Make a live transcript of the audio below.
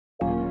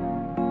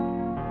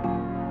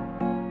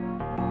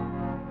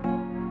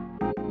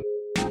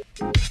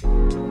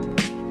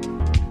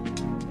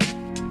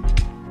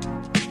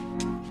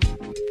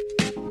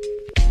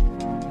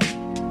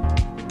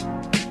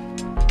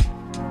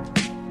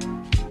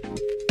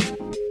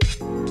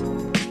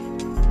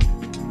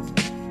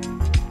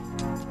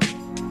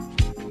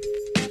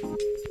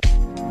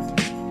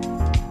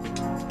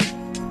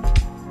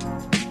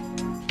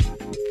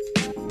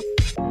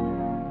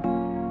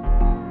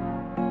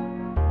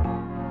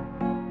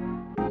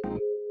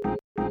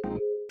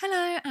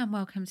Hello and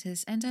welcome to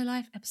this Endo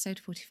Life episode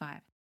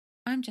 45.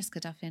 I'm Jessica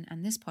Duffin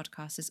and this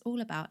podcast is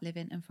all about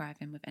living and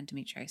thriving with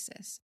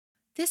endometriosis.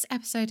 This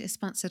episode is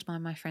sponsored by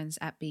my friends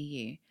at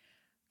BU.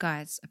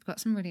 Guys, I've got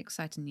some really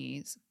exciting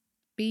news.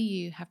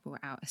 BU have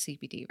brought out a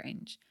CBD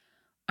range.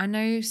 I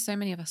know so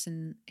many of us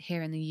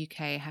here in the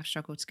UK have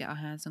struggled to get our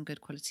hands on good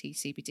quality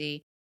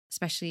CBD,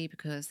 especially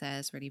because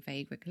there's really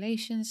vague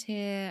regulations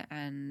here,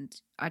 and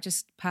I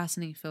just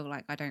personally feel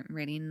like I don't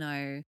really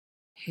know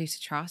who to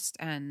trust,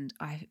 and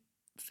I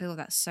feel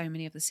that so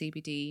many of the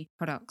CBD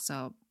products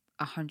are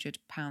 £100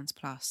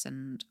 plus,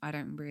 and I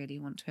don't really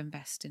want to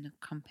invest in a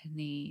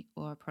company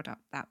or a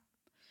product that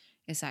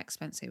is that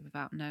expensive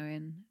without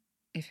knowing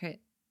if it,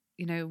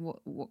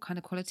 what kind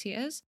of quality it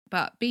is.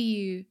 But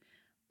BU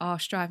are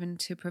striving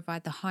to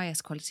provide the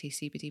highest quality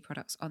CBD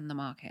products on the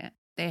market.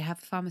 They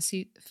have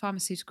a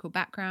pharmaceutical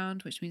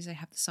background, which means they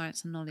have the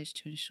science and knowledge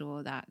to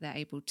ensure that they're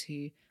able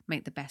to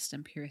make the best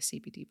and purest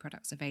CBD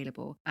products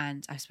available.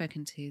 And I've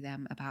spoken to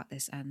them about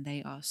this, and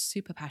they are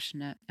super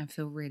passionate and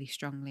feel really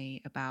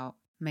strongly about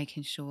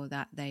making sure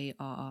that they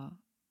are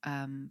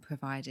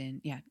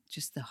providing,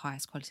 just the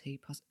highest quality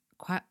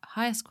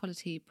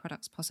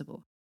products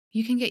possible.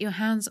 You can get your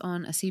hands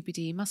on a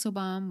CBD muscle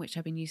balm, which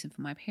I've been using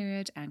for my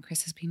period, and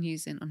Chris has been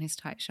using on his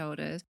tight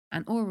shoulders,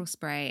 an oral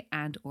spray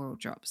and oral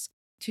drops.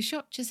 To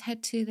shop, just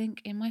head to the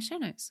link in my show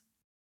notes.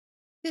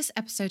 This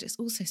episode is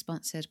also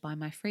sponsored by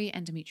my free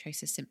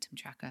endometriosis symptom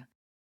tracker.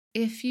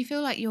 If you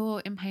feel like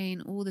you're in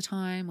pain all the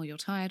time or you're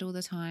tired all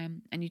the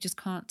time and you just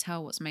can't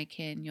tell what's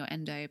making your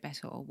endo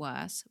better or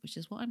worse, which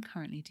is what I'm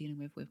currently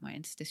dealing with my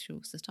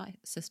interstitial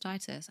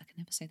cystitis, I can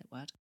never say that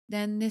word,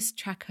 then this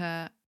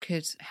tracker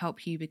could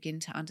help you begin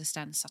to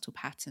understand subtle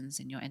patterns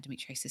in your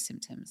endometriosis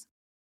symptoms.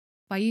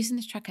 By using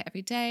this tracker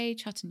every day,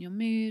 charting your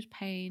mood,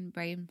 pain,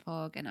 brain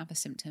fog, and other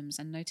symptoms,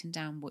 and noting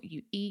down what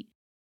you eat,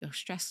 your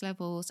stress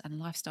levels, and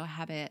lifestyle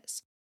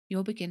habits,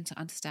 you'll begin to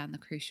understand the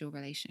crucial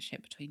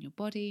relationship between your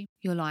body,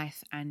 your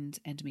life, and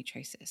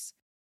endometriosis.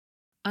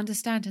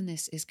 Understanding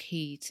this is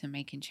key to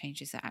making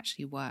changes that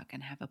actually work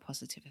and have a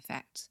positive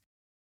effect.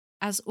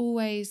 As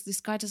always, this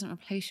guide doesn't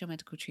replace your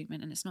medical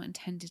treatment, and it's not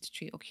intended to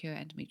treat or cure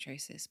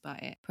endometriosis,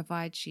 but it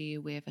provides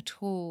you with a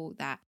tool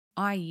that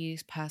I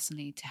use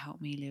personally to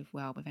help me live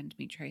well with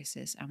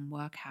endometriosis and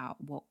work out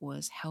what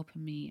was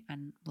helping me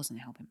and wasn't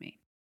helping me.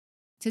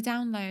 To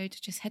download,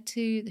 just head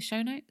to the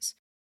show notes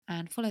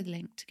and follow the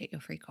link to get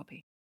your free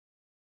copy.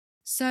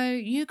 So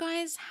you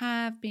guys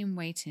have been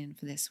waiting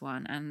for this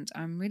one, and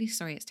I'm really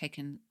sorry it's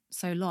taken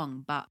so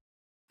long, but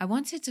I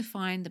wanted to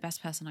find the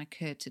best person I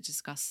could to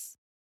discuss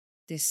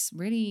this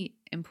really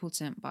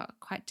important but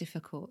quite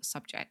difficult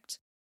subject.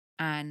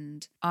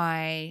 And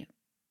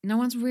no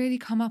one's really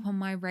come up on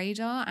my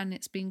radar, and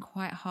it's been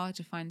quite hard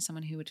to find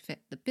someone who would fit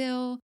the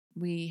bill.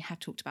 We have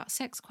talked about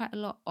sex quite a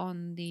lot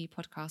on the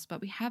podcast,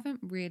 but we haven't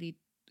really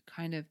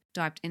kind of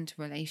dived into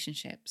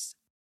relationships.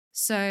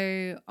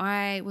 So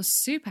I was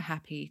super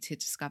happy to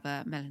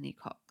discover Melanie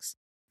Cox.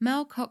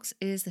 Mel Cox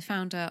is the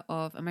founder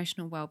of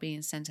Emotional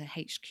Wellbeing Centre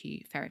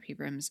HQ Therapy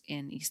Rooms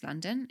in East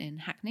London in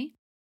Hackney.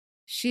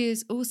 She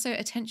is also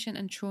a tension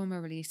and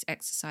trauma release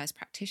exercise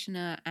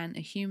practitioner and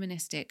a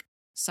humanistic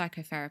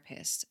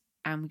psychotherapist.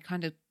 And we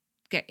kind of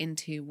get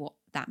into what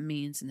that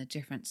means and the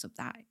difference of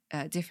that,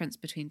 difference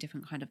between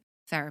different kind of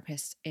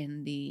therapists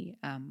in the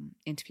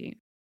interview.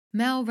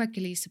 Mel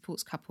regularly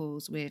supports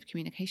couples with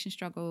communication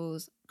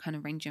struggles, kind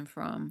of ranging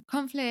from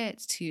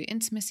conflict to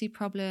intimacy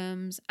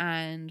problems.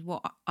 And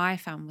what I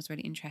found was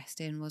really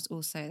interesting was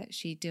also that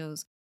she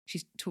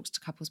talks to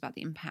couples about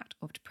the impact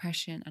of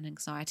depression and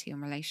anxiety on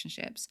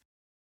relationships.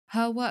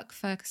 Her work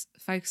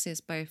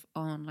focuses both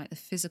on like the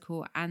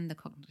physical and the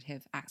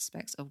cognitive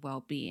aspects of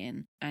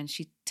well-being, and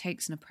she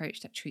takes an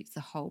approach that treats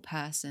the whole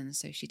person.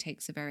 So she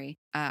takes a very,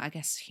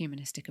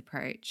 humanistic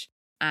approach.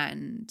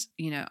 And,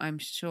 I'm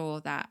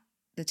sure that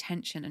the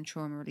tension and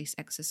trauma release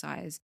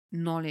exercise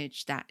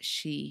knowledge that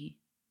she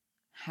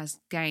has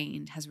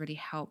gained has really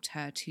helped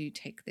her to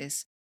take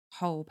this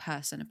whole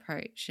person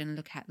approach and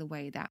look at the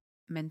way that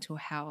mental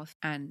health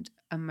and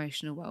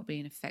emotional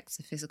well-being affects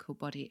the physical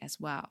body as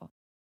well.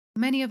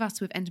 Many of us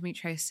with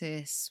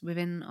endometriosis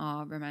within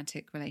our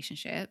romantic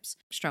relationships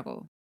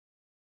struggle.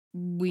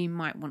 We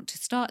might want to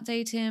start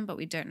dating, but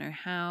we don't know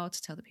how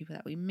to tell the people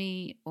that we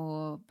meet,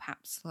 or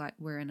perhaps like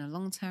we're in a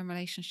long-term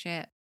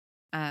relationship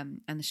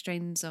and the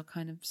strains are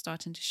kind of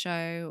starting to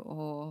show,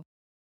 or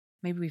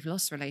maybe we've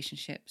lost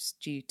relationships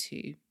due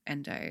to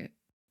endo.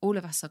 All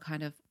of us are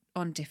kind of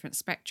on different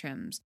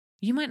spectrums.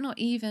 You might not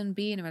even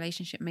be in a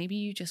relationship. Maybe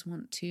you just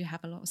want to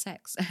have a lot of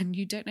sex and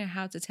you don't know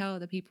how to tell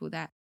the people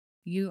that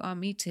you are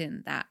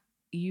meeting that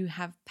you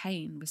have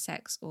pain with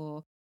sex,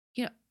 or,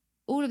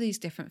 all of these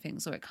different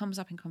things, or it comes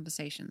up in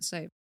conversation.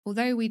 So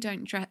although we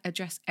don't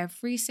address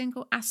every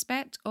single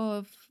aspect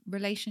of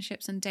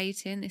relationships and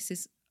dating, this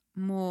is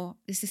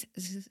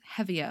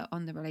heavier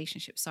on the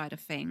relationship side of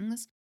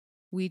things.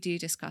 We do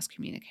discuss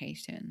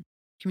communication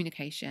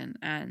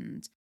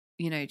and,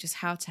 just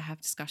how to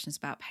have discussions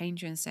about pain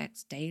during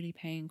sex, daily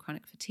pain,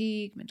 chronic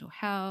fatigue, mental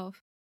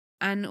health.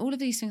 And all of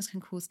these things can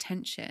cause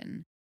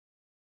tension.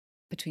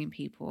 between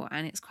people,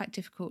 and it's quite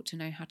difficult to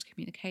know how to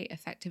communicate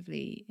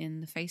effectively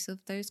in the face of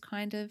those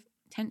kind of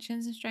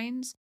tensions and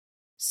strains.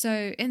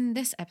 So in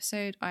this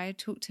episode, I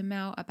talked to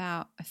Mel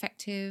about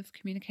effective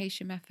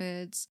communication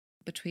methods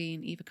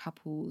between either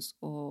couples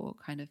or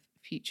kind of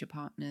future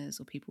partners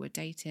or people we're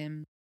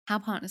dating, how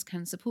partners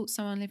can support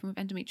someone living with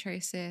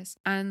endometriosis,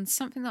 and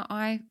something that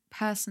I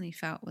personally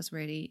felt was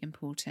really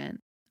important,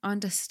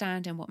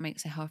 understanding what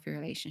makes a healthy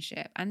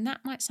relationship. And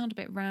that might sound a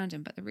bit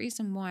random, but the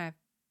reason why I've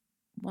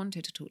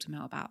wanted to talk to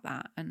Mel about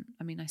that, and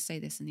I mean, I say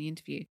this in the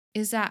interview,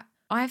 is that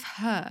I've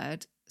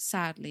heard,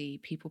 sadly,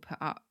 people put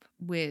up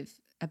with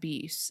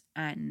abuse,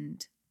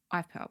 and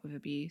I've put up with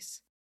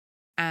abuse,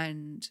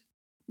 and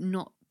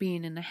not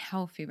being in a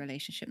healthy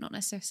relationship, not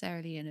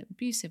necessarily an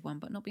abusive one,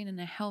 but not being in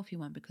a healthy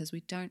one because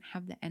we don't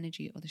have the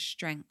energy or the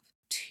strength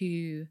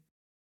to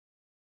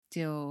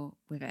deal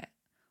with it,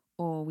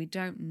 or we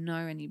don't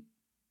know any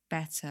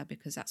better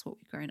because that's what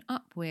we've grown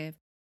up with.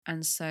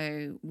 And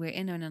so we're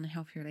in an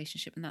unhealthy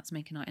relationship, and that's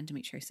making our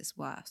endometriosis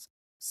worse.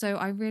 So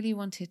I really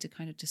wanted to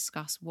kind of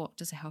discuss, what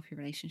does a healthy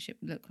relationship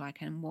look like,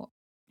 and what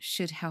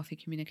should healthy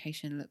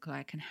communication look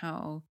like, and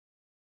how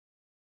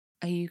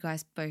are you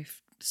guys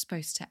both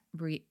supposed to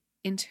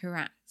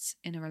interact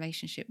in a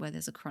relationship where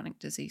there's a chronic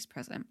disease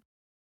present.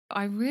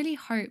 I really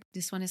hope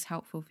this one is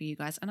helpful for you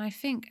guys, and I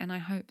think and I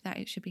hope that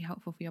it should be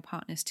helpful for your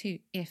partners too,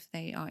 if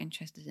they are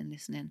interested in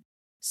listening.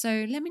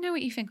 So let me know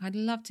what you think. I'd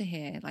love to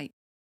hear.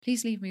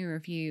 Please leave me a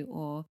review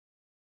or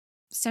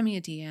send me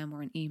a DM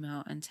or an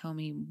email and tell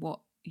me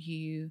what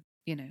you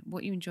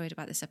enjoyed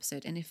about this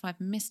episode. And if I've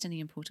missed any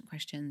important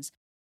questions,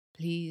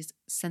 please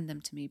send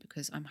them to me,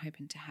 because I'm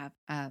hoping to have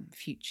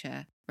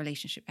future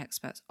relationship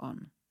experts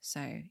on.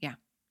 So yeah,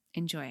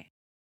 enjoy.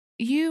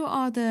 You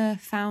are the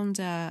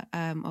founder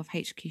of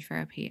HQ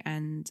Therapy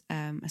and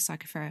a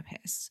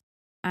psychotherapist.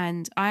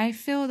 And I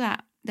feel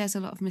that there's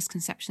a lot of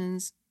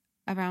misconceptions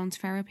around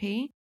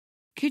therapy.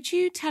 Could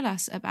you tell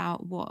us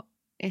about what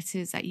it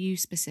is that you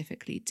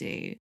specifically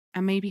do,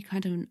 and maybe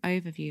kind of an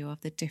overview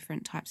of the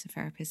different types of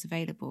therapists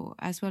available,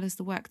 as well as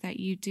the work that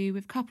you do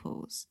with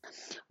couples?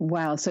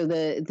 Wow. So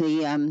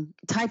the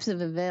types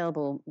of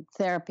available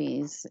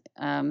therapies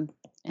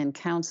and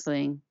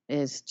counseling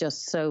is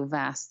just so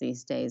vast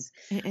these days.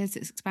 It is.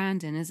 It's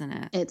expanding, isn't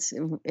it?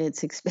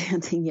 It's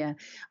expanding. Yeah.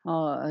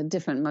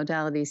 Different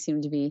modalities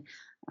seem to be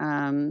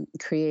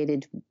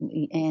created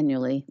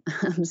annually.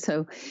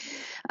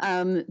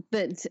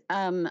 But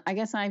I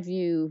guess I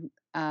view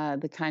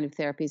the kind of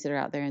therapies that are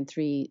out there in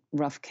three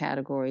rough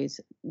categories.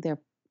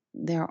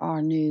 There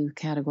are new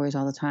categories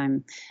all the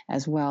time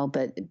as well,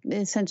 but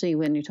essentially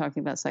when you're talking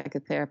about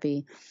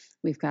psychotherapy,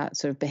 we've got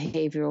sort of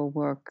behavioral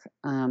work,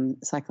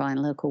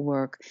 psychoanalytical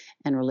work,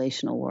 and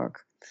relational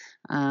work.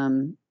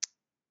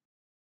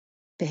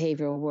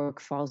 Behavioral work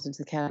falls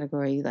into the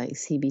category like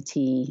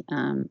CBT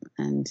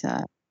and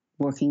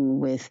working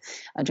with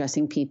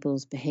addressing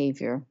people's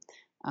behavior,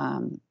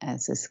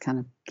 as is kind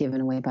of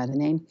given away by the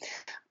name.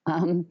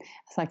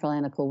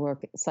 Psychoanalytical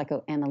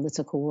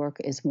work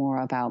is more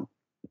about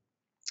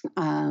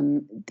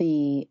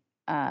the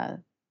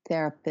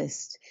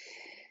therapist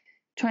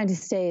trying to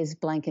stay as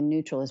blank and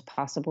neutral as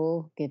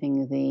possible,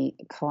 giving the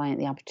client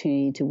the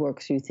opportunity to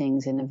work through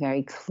things in a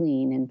very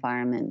clean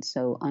environment,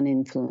 so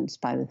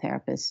uninfluenced by the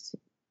therapist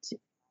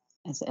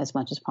as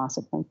much as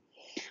possible.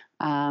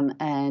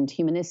 And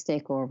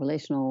humanistic or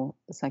relational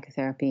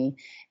psychotherapy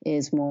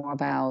is more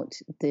about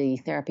the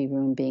therapy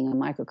room being a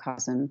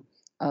microcosm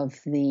of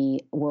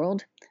the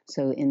world.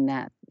 So in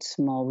that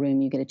small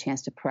room, you get a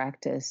chance to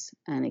practice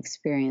and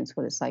experience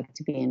what it's like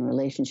to be in a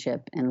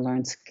relationship and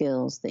learn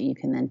skills that you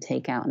can then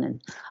take out and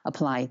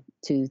apply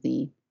to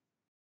the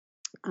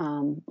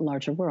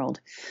larger world.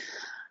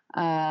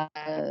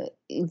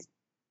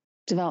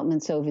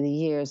 Developments over the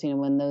years,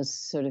 when those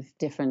sort of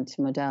different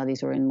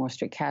modalities were in more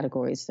strict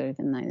categories, sort of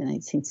in the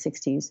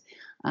 1960s,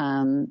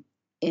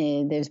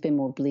 there's been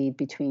more bleed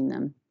between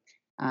them.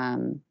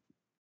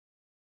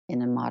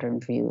 In a modern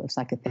view of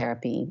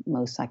psychotherapy,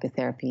 most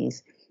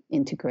psychotherapies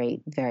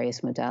integrate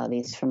various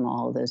modalities from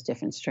all of those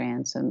different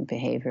strands, some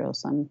behavioral,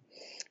 some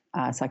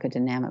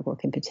psychodynamic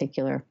work in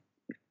particular.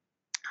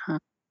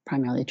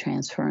 Primarily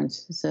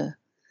transference is a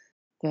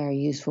very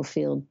useful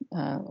field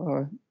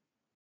or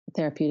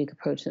therapeutic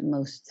approach that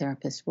most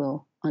therapists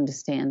will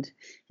understand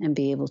and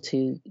be able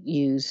to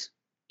use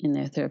in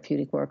their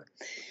therapeutic work.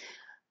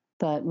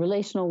 But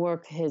relational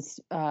work is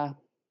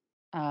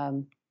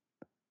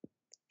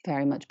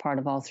very much part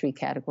of all three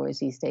categories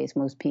these days.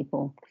 Most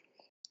people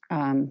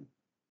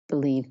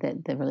believe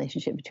that the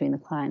relationship between the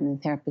client and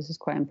the therapist is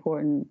quite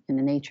important, and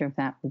the nature of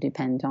that will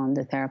depend on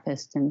the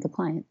therapist and the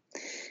client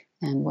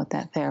and what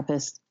that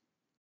therapist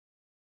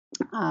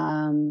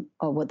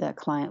or what that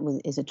client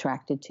is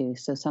attracted to.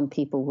 So some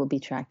people will be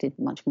attracted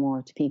much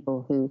more to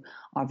people who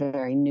are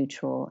very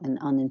neutral and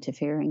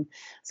uninterfering.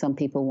 Some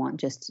people want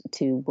just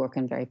to work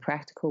in a very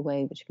practical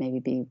way, which maybe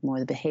be more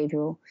the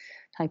behavioral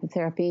type of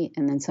therapy.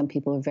 And then some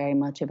people are very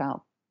much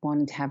about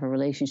wanting to have a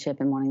relationship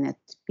and wanting that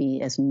to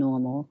be as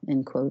normal,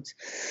 in quotes,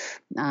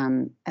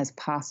 as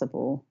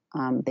possible.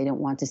 They don't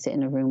want to sit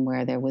in a room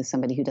where they're with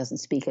somebody who doesn't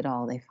speak at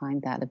all. They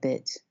find that a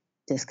bit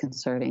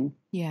disconcerting.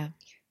 Yeah.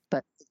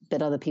 But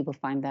other people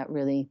find that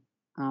really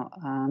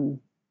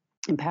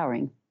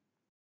empowering,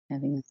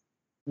 having this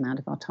amount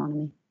of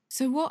autonomy.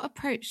 So what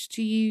approach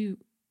do you,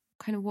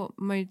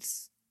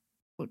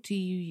 what do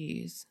you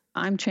use?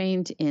 I'm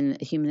trained in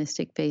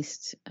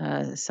humanistic-based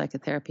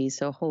psychotherapy,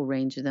 so a whole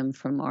range of them,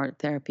 from art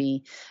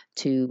therapy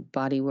to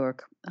body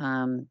work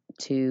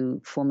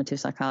to formative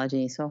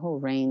psychology, so a whole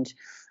range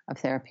of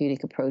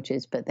therapeutic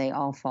approaches, but they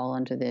all fall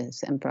under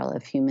this umbrella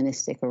of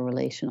humanistic or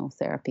relational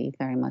therapy,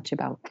 very much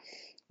about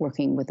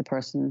working with the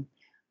person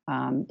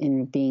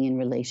in being in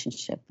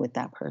relationship with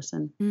that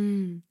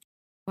person.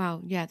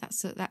 Wow, yeah,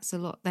 that's a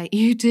lot that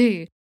you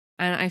do,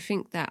 and I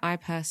think that I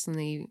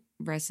personally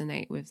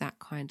resonate with that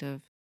kind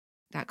of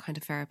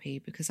therapy,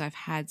 because I've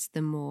had I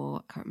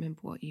can't remember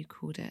what you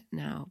called it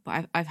now,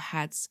 but I've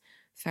had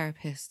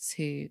therapists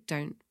who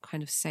don't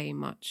kind of say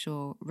much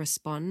or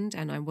respond,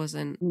 and I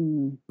wasn't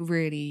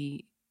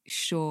really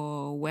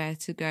sure where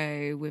to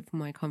go with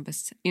my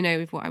conversation,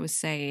 with what I was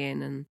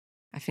saying, and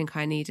I think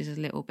I needed a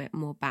little bit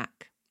more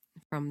back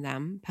from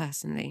them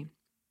personally.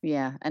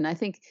 Yeah, and I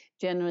think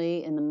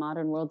generally in the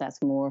modern world,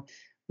 that's more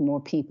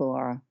people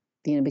are,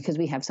 because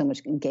we have so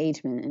much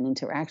engagement and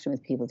interaction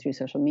with people through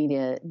social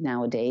media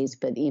nowadays,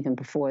 but even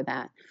before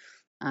that,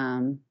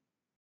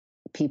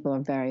 people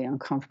are very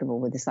uncomfortable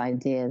with this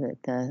idea that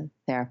the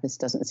therapist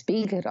doesn't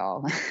speak at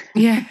all.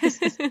 Yeah.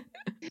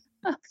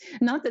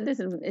 Not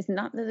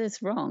that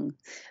it's wrong.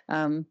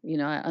 I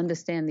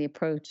understand the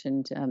approach,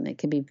 and it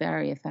can be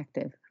very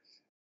effective.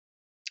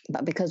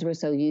 But because we're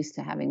so used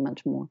to having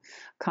much more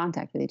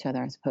contact with each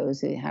other, I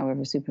suppose,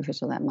 however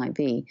superficial that might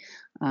be,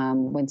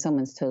 when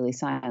someone's totally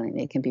silent,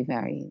 it can be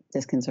very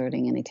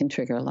disconcerting, and it can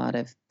trigger a lot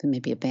of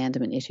maybe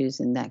abandonment issues,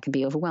 and that can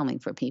be overwhelming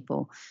for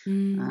people.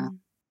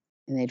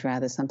 And they'd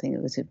rather something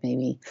that was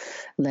maybe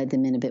led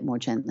them in a bit more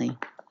gently.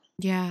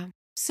 Yeah.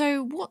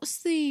 So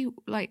what's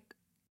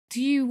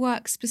do you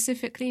work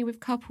specifically with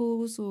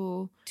couples,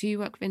 or do you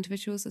work with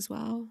individuals as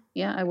well?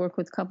 Yeah, I work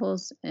with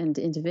couples and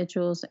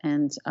individuals,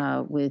 and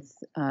with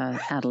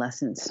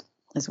adolescents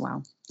as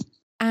well.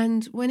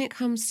 And when it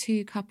comes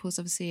to couples,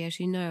 obviously,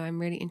 as you know, I'm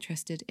really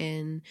interested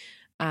in,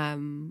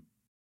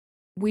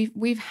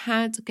 we've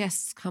had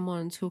guests come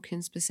on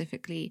talking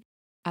specifically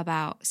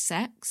about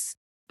sex,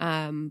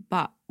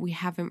 but we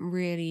haven't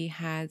really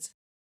had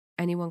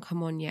anyone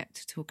come on yet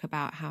to talk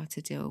about how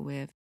to deal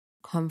with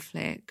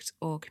conflict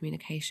or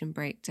communication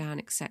breakdown,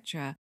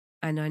 etc.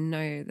 And I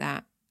know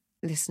that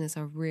listeners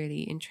are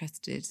really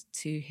interested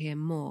to hear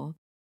more.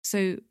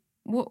 So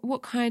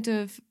what kind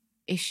of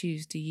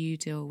issues do you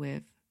deal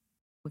with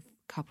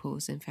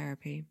couples in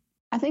therapy?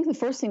 I think the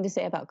first thing to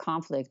say about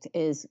conflict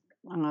is,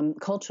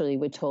 culturally,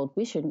 we're told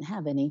we shouldn't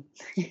have any.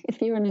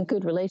 If you're in a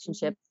good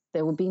relationship,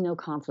 there will be no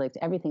conflict.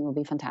 Everything will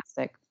be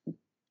fantastic.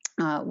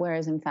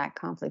 Whereas, in fact,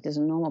 conflict is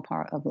a normal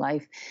part of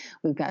life.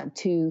 We've got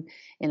two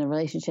in a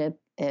relationship,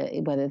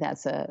 whether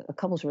that's a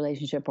couple's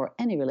relationship or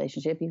any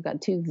relationship, you've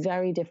got two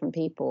very different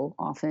people,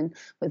 often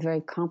with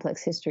very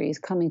complex histories,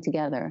 coming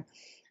together.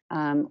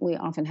 We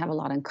often have a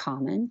lot in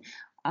common,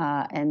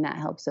 and that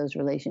helps those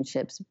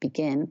relationships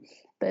begin.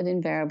 But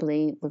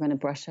invariably, we're going to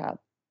brush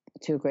up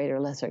to a greater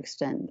or lesser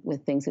extent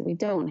with things that we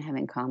don't have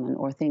in common,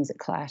 or things that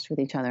clash with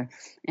each other.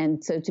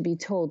 And so to be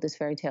told this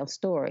fairy tale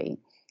story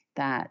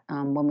that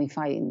when we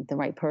find the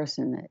right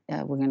person,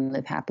 we're going to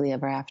live happily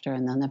ever after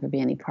and there'll never be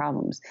any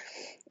problems,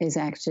 is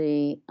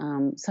actually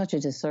such a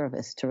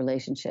disservice to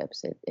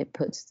relationships. It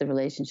puts the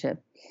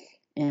relationship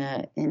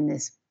in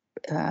this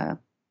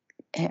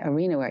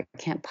arena where it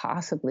can't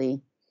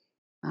possibly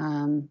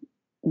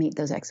meet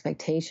those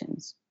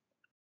expectations.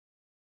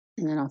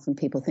 And then often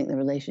people think the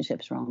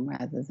relationship's wrong,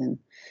 rather than,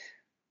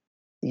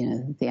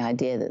 the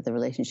idea that the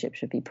relationship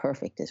should be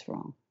perfect is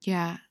wrong.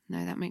 Yeah,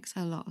 no, that makes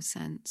a lot of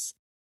sense.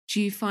 Do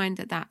you find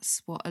that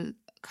that's what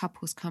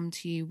couples come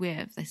to you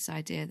with, this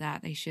idea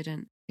that they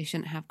shouldn't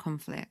have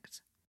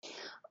conflict?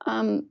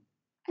 I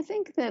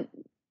think that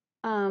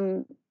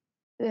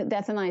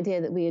that's an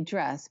idea that we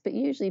address, but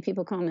usually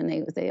people come and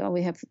they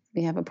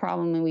we have a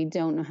problem and we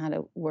don't know how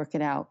to work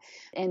it out,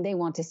 and they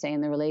want to stay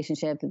in the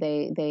relationship.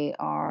 They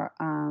are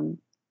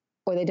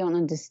or they don't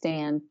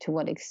understand to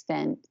what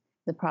extent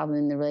the problem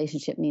in the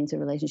relationship means the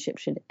relationship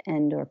should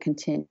end or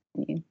continue.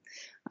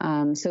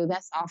 So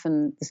that's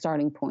often the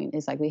starting point,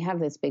 is like, we have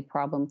this big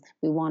problem,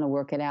 we want to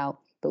work it out,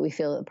 but we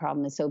feel that the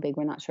problem is so big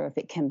we're not sure if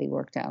it can be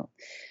worked out.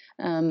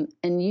 And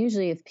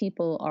usually if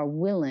people are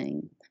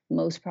willing,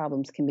 most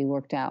problems can be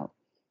worked out.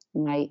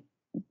 My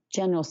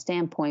general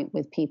standpoint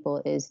with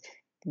people is,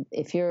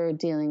 if you're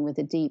dealing with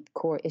a deep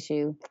core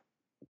issue,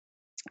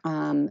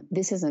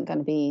 this isn't going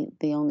to be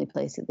the only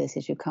place that this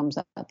issue comes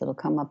up. It'll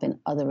come up in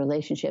other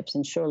relationships.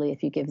 And surely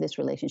if you give this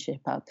relationship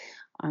up,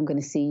 I'm going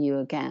to see you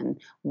again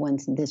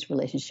once this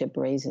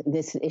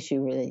issue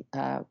really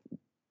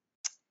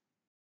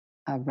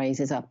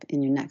raises up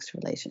in your next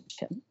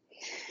relationship.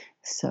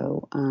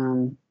 So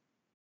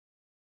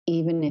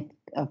even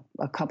if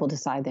a couple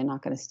decide they're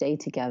not going to stay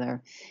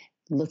together,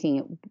 looking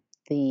at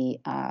the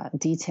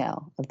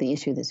detail of the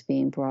issue that's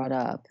being brought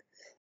up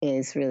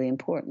is really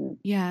important.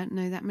 Yeah,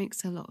 no, that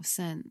makes a lot of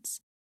sense.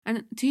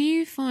 And do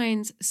you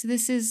find, so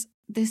this is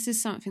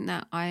something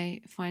that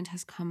I find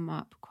has come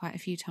up quite a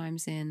few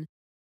times in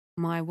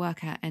my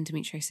work at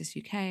Endometriosis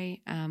UK,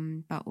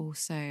 but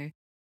also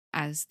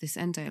as this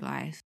endo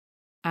life,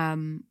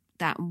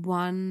 that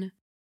one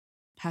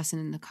person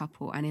in the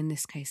couple, and in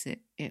this case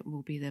it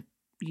will be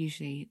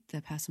usually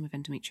the person with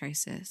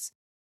endometriosis,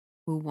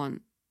 will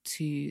want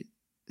to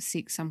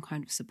seek some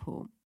kind of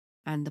support,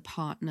 and the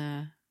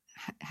partner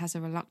has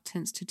a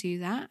reluctance to do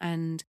that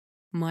and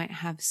might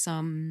have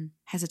some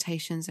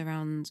hesitations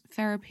around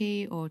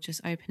therapy or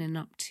just opening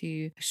up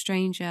to a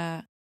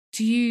stranger.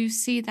 Do you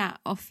see that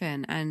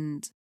often,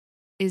 and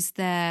is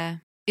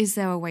there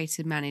a way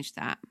to manage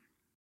that?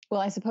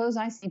 Well, I suppose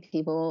I see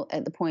people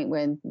at the point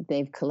where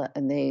they've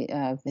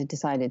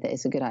decided that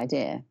it's a good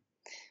idea,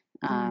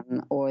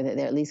 or that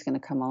they're at least going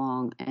to come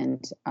along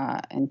and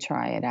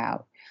try it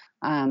out.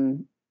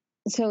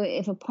 So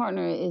if a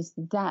partner is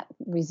that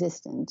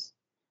resistant,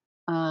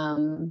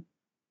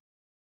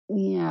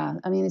 yeah,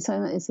 I mean, there's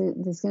going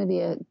to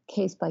be a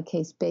case by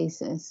case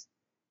basis.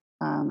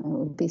 It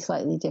would be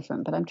slightly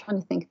different, but I'm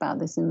trying to think about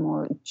this in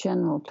more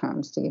general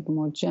terms to give a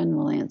more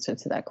general answer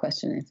to that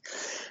question.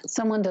 If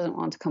someone doesn't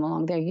want to come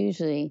along, they're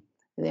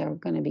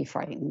going to be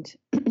frightened.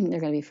 They're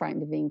going to be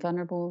frightened of being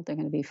vulnerable. They're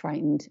going to be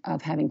frightened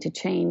of having to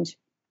change.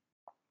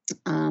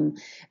 They're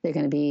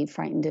going to be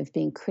frightened of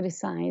being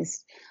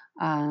criticized.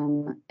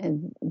 And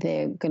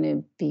they're going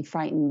to be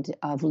frightened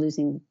of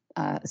losing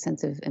a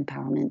sense of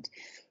empowerment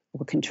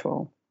or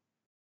control.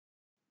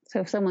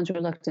 So if someone's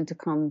reluctant to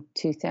come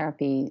to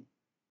therapy,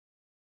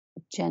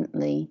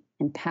 gently,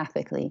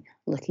 empathically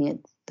looking at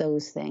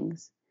those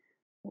things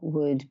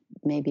would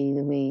maybe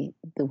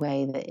the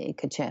way that it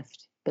could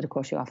shift. But of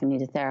course, you often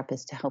need a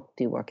therapist to help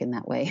you work in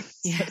that way.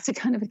 Yeah. So it's a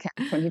kind of a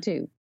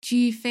catch-22. Do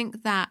you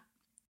think that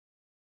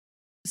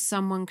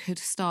someone could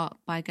start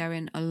by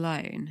going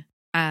alone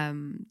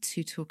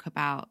to talk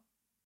about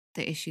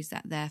the issues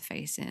that they're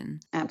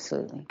facing?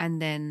 Absolutely. And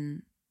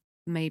then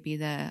maybe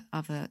the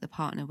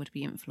partner would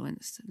be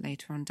influenced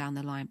later on down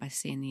the line by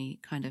seeing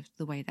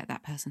the way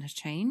that person has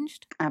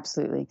changed?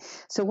 Absolutely.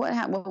 So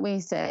what we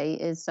say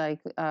is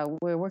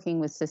we're working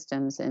with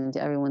systems and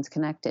everyone's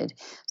connected.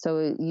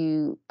 So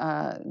you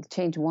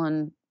change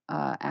one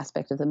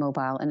aspect of the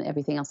mobile and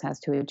everything else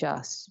has to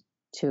adjust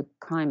to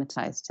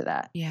acclimatize to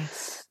that.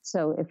 Yes.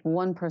 So if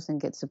one person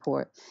gets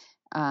support,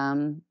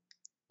 so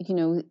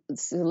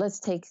let's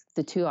take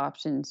the two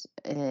options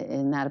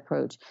in that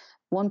approach.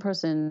 The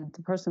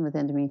person with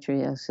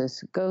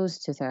endometriosis goes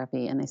to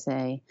therapy and they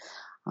say,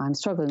 I'm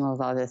struggling with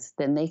all this,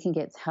 then they can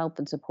get help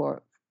and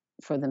support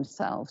for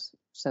themselves.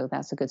 So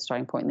that's a good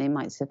starting point. And they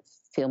might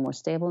feel more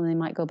stable and they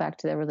might go back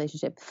to their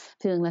relationship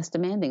feeling less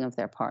demanding of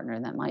their partner.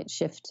 And that might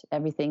shift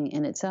everything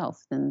in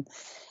itself. Then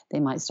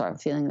they might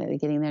start feeling that they're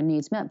getting their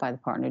needs met by the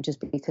partner just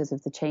because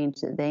of the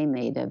change that they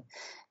made.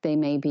 They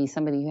may be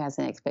somebody who has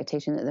an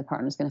expectation that their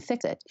partner is going to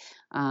fix it.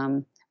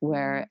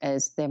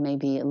 Whereas there may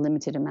be a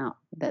limited amount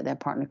that their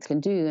partner can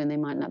do, and they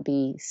might not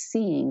be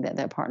seeing that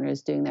their partner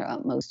is doing their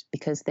utmost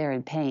because they're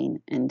in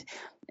pain, and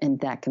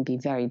that can be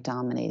very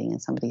dominating in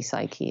somebody's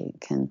psyche.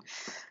 It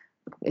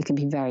can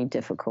be very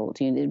difficult.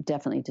 It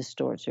definitely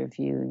distorts your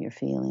view and your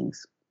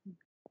feelings.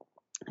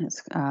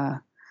 It's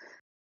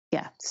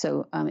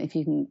So if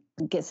you can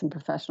get some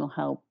professional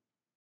help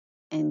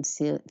and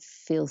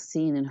feel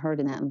seen and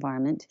heard in that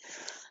environment,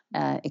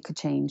 it could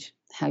change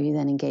how you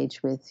then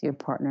engage with your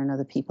partner and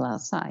other people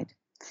outside.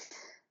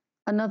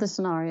 Another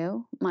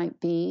scenario might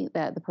be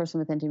that the person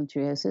with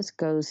endometriosis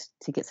goes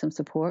to get some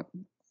support,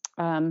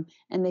 and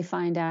they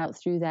find out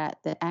through that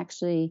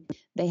actually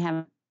they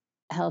haven't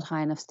held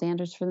high enough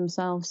standards for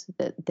themselves,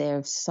 that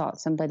they've sought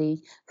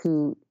somebody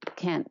who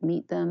can't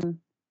meet them,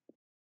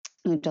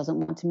 who doesn't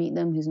want to meet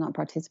them, who's not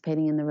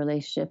participating in the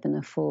relationship in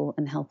a full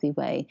and healthy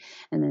way.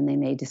 And then they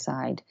may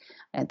decide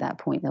at that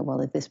point that,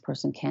 well, if this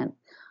person can't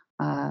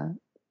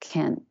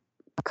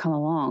come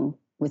along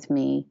with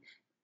me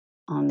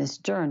on this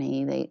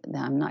journey,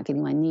 that I'm not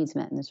getting my needs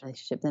met in this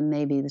relationship, then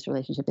maybe this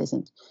relationship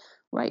isn't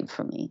right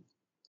for me.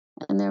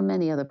 And there are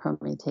many other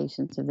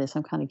permutations of this.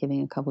 I'm kind of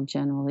giving a couple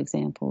general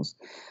examples,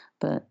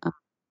 but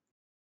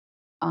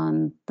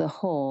on the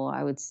whole,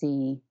 I would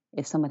see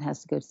if someone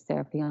has to go to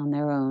therapy on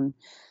their own,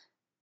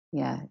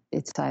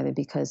 it's either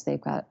because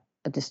they've got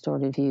a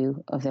distorted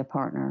view of their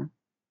partner,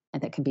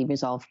 and that can be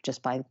resolved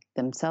just by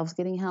themselves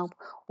getting help,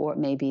 or it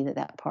may be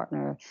that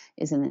partner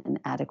isn't an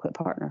adequate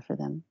partner for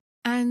them.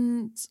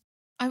 And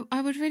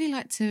I would really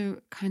like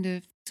to kind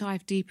of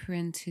dive deeper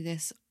into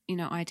this,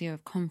 idea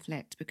of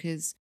conflict,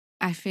 because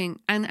I think,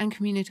 and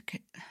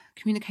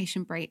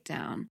communication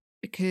breakdown,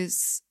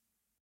 because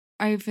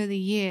over the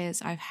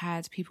years I've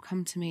had people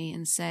come to me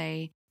and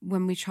say,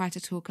 when we try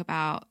to talk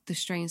about the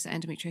strains that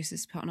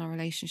endometriosis put on our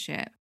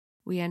relationship,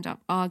 we end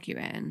up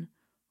arguing,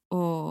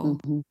 or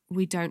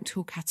we don't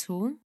talk at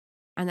all.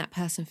 and that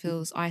person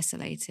feels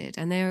isolated,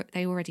 and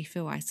they already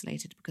feel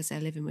isolated because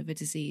they're living with a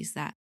disease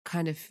that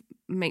kind of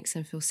makes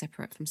them feel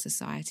separate from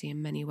society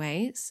in many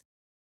ways.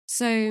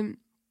 So,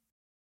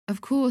 of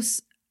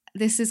course,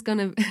 this is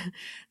going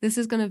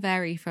to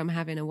vary from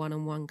having a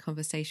one-on-one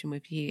conversation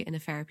with you in a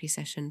therapy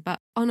session, but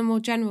on a more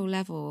general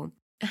level,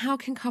 how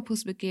can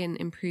couples begin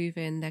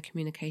improving their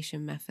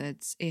communication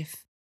methods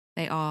if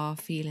they are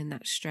feeling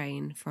that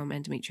strain from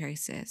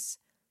endometriosis?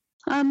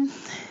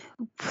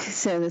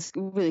 So that's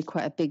really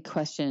quite a big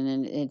question,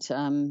 and it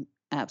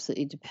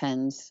absolutely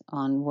depends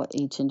on what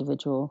each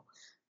individual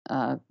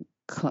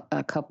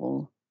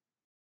couple,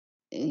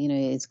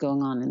 is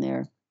going on in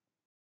their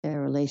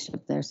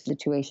relationship, their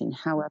situation.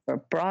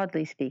 However,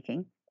 broadly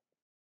speaking,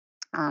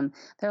 there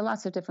are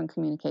lots of different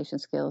communication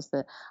skills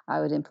that I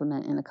would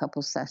implement in a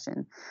couples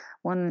session.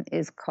 One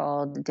is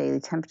called daily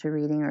temperature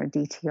reading, or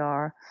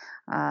DTR.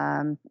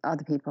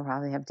 Other people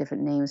probably have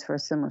different names for a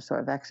similar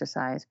sort of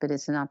exercise, but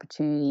it's an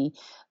opportunity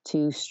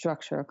to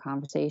structure a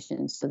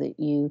conversation so that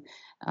you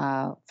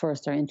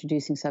first are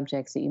introducing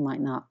subjects that you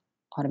might not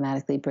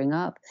automatically bring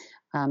up.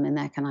 And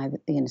that can either,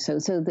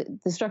 so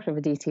the structure of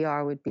a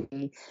DTR would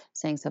be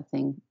saying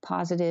something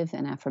positive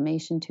and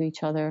affirmation to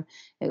each other.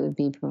 It would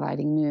be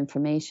providing new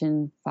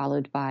information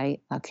followed by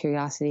a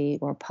curiosity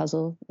or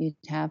puzzle you'd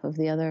have of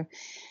the other.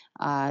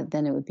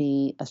 Then it would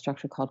be a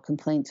structure called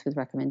complaints with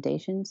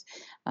recommendations.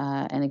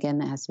 And again,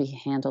 that has to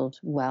be handled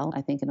well,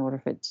 I think, in order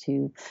for it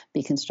to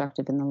be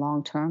constructive in the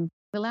long term.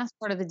 The last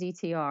part of the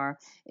DTR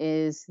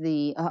is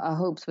the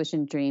hopes, wish,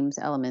 and dreams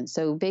element.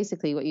 So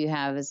basically what you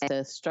have is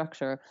a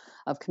structure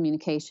of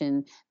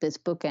communication that's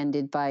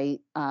bookended by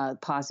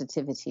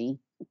positivity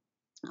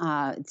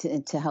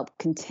to help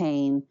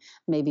contain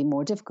maybe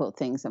more difficult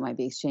things that might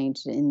be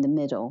exchanged in the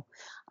middle.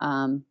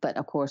 But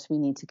of course, we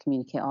need to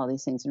communicate all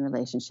these things in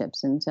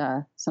relationships. And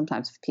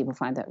sometimes people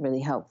find that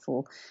really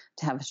helpful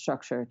to have a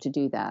structure to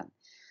do that.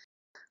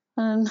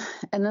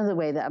 Another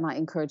way that I might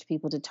encourage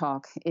people to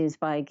talk is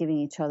by giving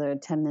each other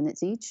 10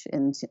 minutes each.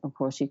 And of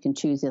course, you can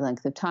choose the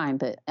length of time,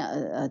 but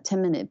a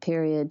 10-minute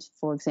period,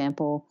 for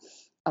example,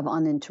 of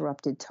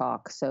uninterrupted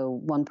talk. So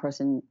one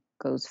person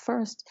goes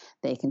first,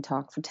 they can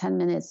talk for 10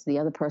 minutes. The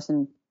other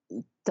person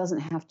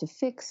doesn't have to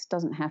fix,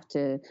 doesn't have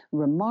to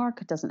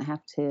remark, doesn't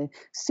have to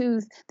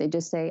soothe. They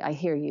just say, I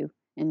hear you,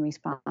 in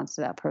response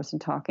to that person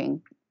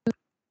talking.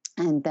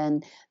 And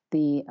then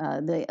the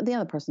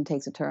other person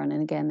takes a turn,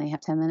 and again, they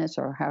have 10 minutes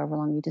or however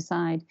long you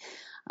decide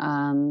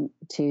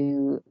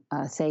to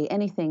say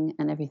anything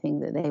and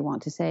everything that they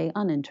want to say,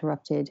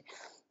 uninterrupted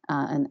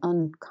and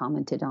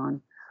uncommented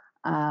on.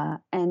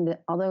 And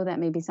although that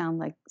maybe sounds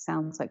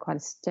like quite a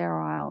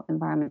sterile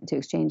environment to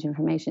exchange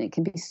information, it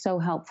can be so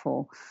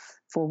helpful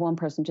for one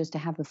person just to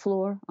have the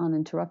floor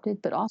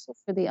uninterrupted, but also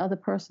for the other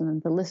person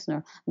and the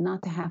listener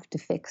not to have to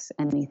fix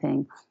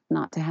anything,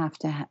 not to have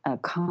to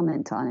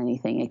comment on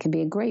anything. It can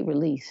be a great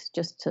release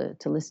just to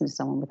listen to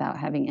someone without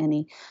having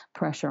any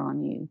pressure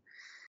on you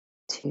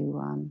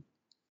to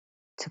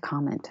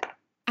comment.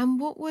 And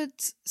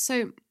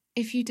so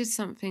if you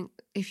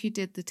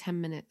did the 10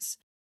 minutes,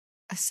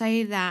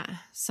 say that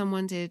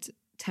someone did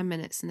 10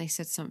 minutes and they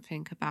said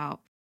something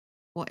about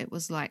what it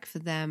was like for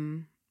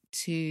them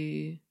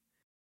to,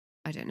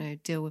 I don't know,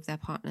 deal with their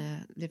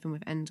partner living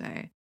with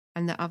endo,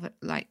 and the other,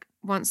 like,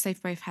 once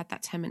they've both had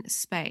that 10-minute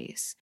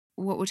space,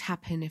 what would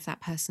happen if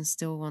that person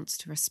still wants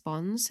to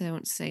respond? So they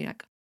want to say,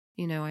 like,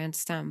 I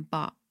understand,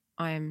 but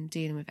I am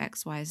dealing with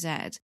X, Y,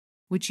 Z.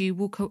 Would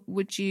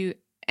you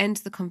end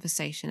the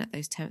conversation at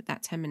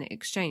that 10-minute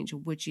exchange, or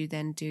would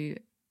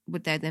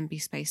there then be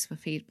space for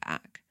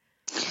feedback?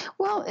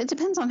 Well, it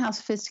depends on how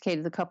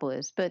sophisticated the couple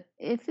is. But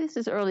if this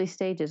is early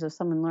stages of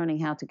someone learning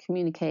how to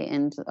communicate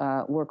and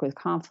work with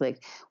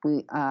conflict,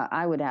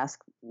 I would ask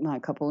my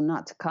couple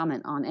not to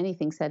comment on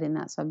anything said in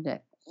that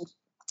subject,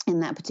 in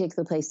that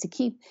particular place, to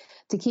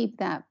keep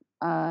that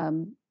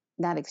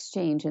that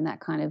exchange and that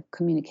kind of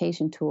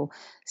communication tool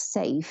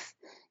safe.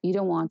 You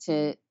don't want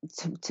to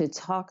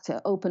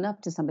open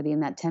up to somebody in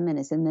that 10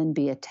 minutes and then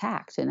be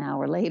attacked an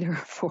hour later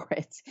for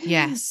it.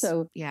 Yes.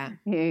 So yeah,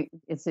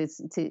 so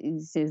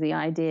the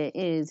idea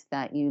is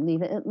that you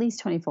leave it at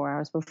least 24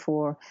 hours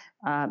before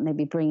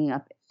maybe bringing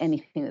up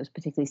anything that was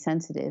particularly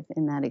sensitive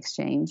in that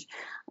exchange.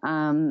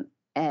 So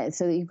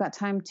that you've got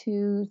time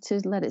to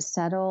let it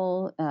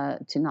settle,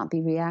 to not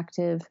be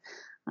reactive.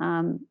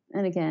 And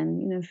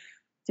again,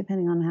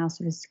 depending on how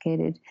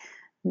sophisticated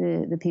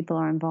the people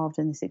are involved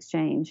in this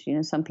exchange,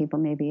 some people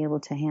may be able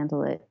to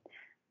handle it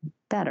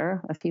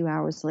better a few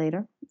hours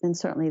later. And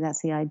certainly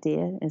that's the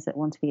idea, is that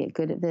once we get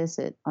good at this,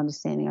 at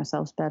understanding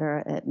ourselves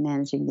better, at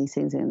managing these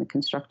things in a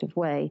constructive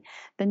way,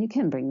 then you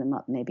can bring them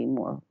up maybe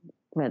more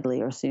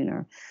readily or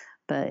sooner.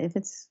 But if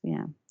it's, we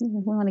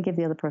want to give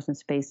the other person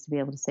space to be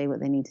able to say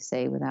what they need to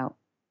say without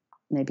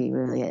maybe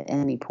really at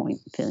any point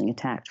feeling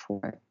attacked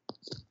for it.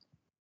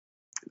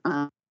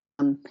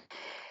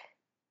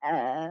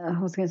 I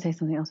was going to say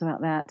something else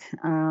about that.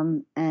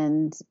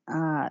 And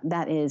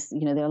that is,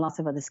 there are lots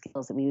of other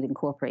skills that we would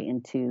incorporate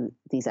into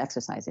these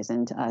exercises,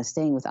 and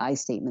staying with I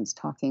statements,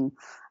 talking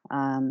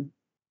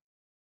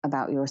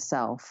about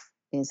yourself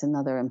is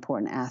another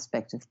important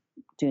aspect of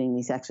doing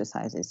these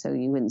exercises. So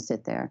you wouldn't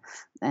sit there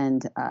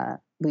and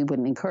we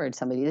wouldn't encourage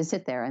somebody to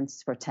sit there and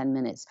for 10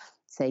 minutes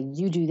say,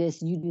 you do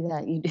this, you do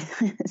that, you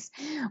do this.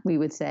 We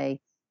would say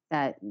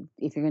that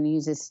if you're going to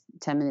use this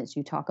 10 minutes,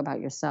 you talk about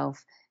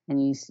yourself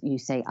and you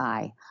say,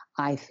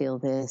 I feel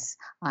this,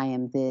 I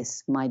am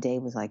this, my day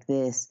was like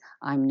this,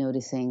 I'm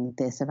noticing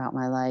this about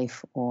my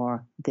life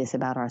or this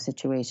about our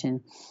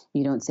situation.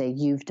 You don't say,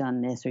 you've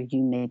done this or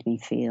you made me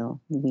feel.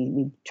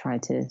 We try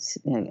to,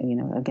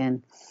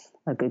 again,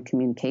 a good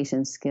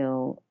communication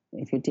skill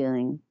if you're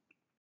dealing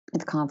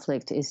with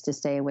conflict is to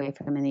stay away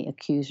from any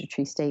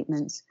accusatory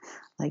statements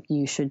like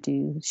you should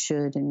do,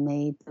 should, and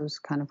made. Those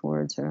kind of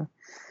words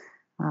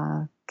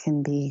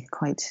can be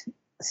quite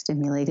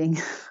stimulating.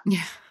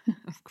 Yeah,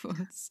 of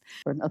course.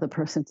 For another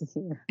person to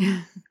hear.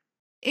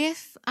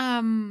 If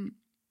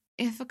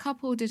a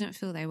couple didn't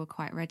feel they were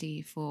quite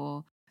ready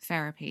for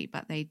therapy,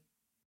 but they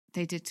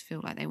did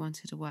feel like they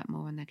wanted to work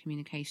more on their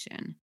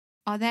communication,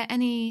 are there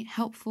any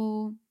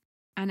helpful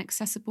and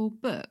accessible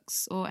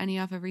books or any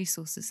other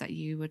resources that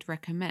you would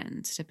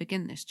recommend to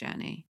begin this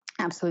journey?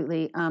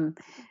 Absolutely.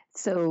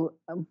 So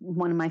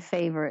one of my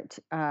favorite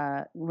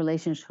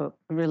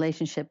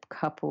relationship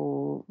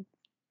couple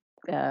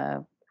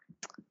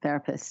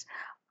therapists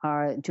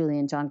are Julie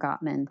and John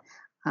Gottman.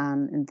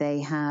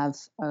 They have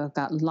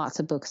got lots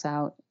of books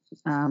out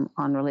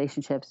on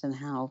relationships and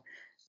how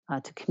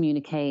to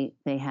communicate.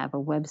 They have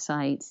a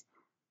website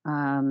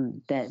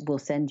that will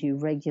send you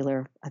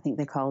regular, I think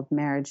they're called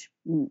marriage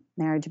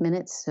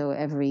minutes. So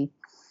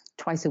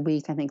twice a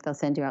week, I think they'll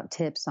send you out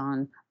tips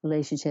on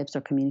relationships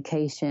or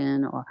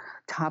communication or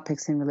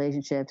topics in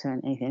relationships or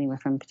anything, anywhere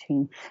from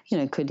between,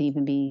 it could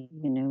even be,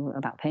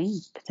 about pain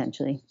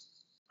potentially.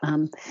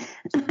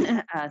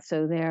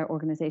 So their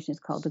organization is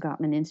called the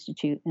Gottman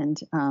Institute. And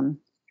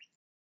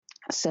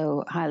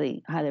so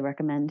highly, highly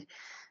recommend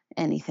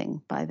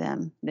anything by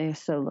them. They're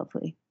so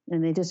lovely.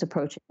 And they just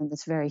approach it in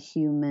this very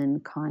human,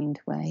 kind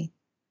way.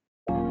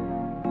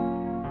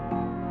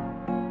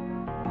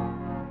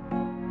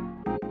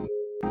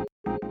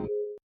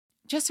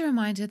 Just a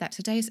reminder that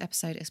today's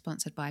episode is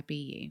sponsored by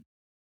BU.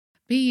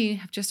 BU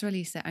have just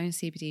released their own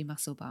CBD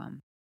muscle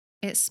balm.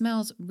 It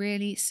smells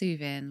really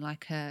soothing,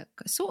 like a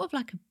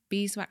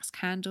beeswax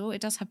candle.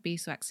 It does have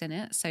beeswax in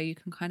it, so you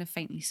can kind of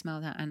faintly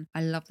smell that, and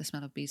I love the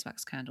smell of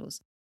beeswax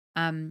candles.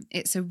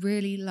 It's a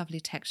really lovely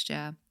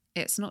texture.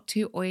 It's not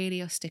too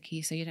oily or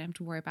sticky, so you don't have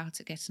to worry about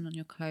it getting on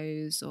your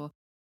clothes or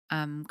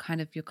kind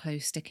of your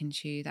clothes sticking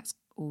to you. That's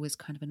always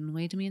kind of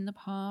annoyed me in the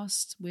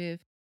past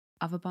with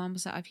other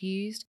balms that I've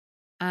used.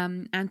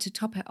 And to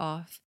top it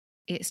off,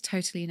 it's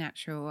totally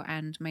natural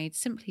and made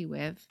simply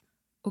with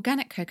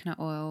organic coconut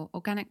oil,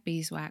 organic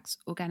beeswax,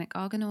 organic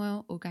argan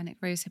oil, organic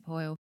rosehip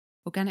oil,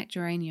 organic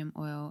geranium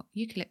oil,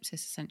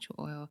 eucalyptus essential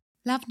oil,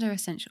 lavender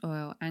essential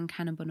oil, and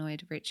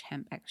cannabinoid-rich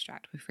hemp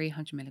extract with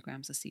 300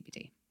 milligrams of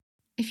CBD.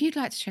 If you'd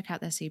like to check out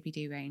their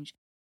CBD range,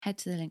 head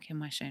to the link in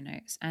my show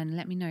notes and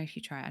let me know if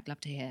you try. I'd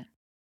love to hear.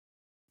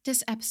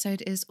 This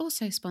episode is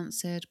also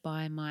sponsored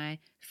by my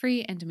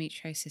free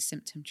endometriosis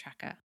symptom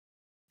tracker.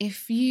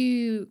 If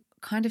you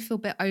kind of feel a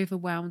bit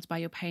overwhelmed by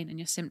your pain and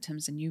your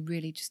symptoms and you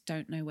really just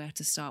don't know where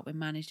to start with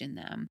managing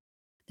them,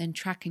 then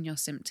tracking your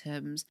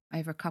symptoms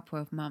over a couple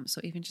of months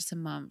or even just a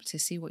month to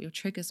see what your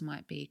triggers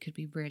might be could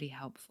be really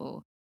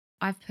helpful.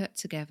 I've put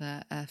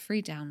together a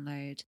free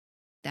download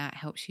that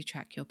helps you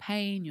track your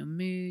pain, your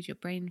mood, your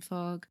brain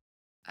fog,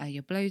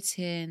 your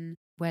bloating,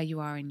 where you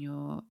are in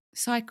your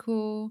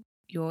cycle,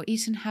 your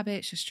eating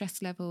habits, your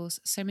stress levels,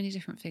 so many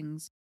different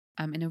things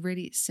in a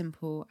really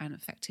simple and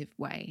effective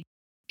way.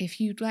 If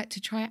you'd like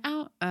to try it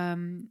out,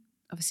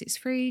 obviously it's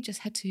free. Just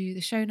head to the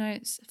show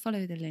notes,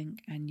 follow the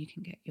link, and you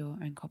can get your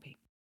own copy.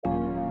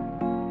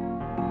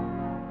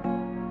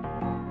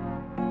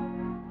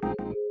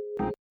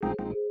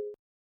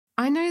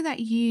 I know that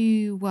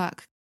you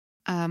work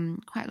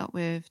quite a lot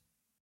with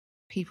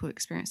people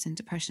experiencing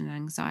depression and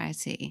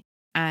anxiety,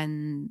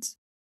 and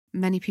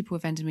many people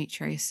with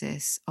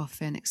endometriosis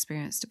often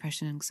experience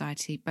depression and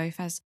anxiety both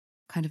as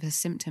kind of a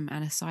symptom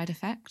and a side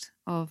effect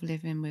of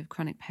living with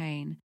chronic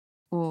pain.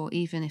 Or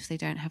even if they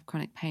don't have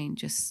chronic pain,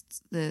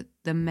 just the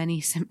many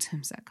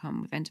symptoms that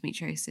come with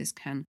endometriosis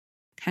can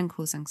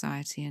cause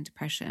anxiety and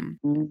depression.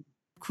 Mm.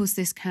 Of course,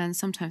 this can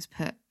sometimes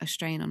put a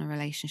strain on a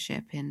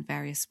relationship in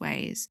various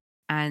ways.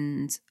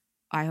 And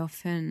I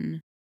often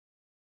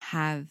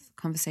have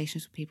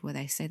conversations with people where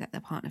they say that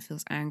their partner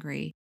feels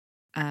angry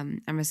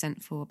and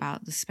resentful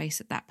about the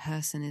space that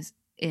person is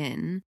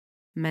in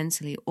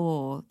mentally,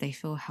 or they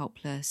feel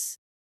helpless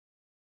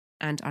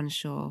and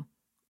unsure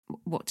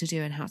what to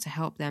do and how to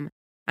help them.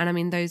 And I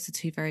mean, those are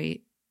two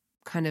very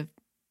kind of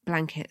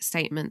blanket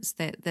statements.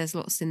 There's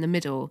lots in the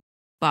middle.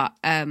 But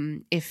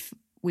if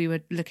we were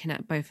looking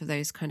at both of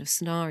those kind of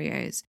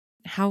scenarios,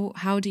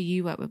 how do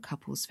you work with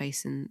couples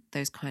facing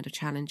those kind of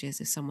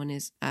challenges if someone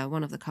is,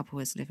 one of the couple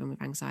is living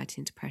with anxiety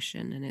and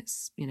depression and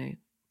it's,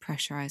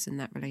 pressurizing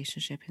that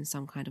relationship in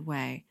some kind of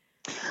way?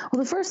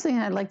 Well, the first thing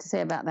I'd like to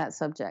say about that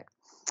subject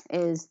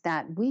is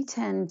that we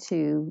tend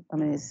to, I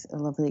mean, it's a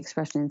lovely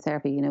expression in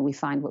therapy, we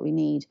find what we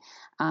need,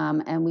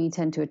 and we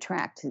tend to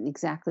attract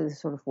exactly the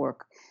sort of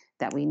work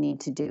that we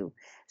need to do.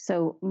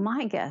 So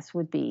my guess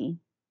would be,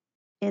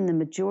 in the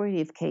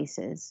majority of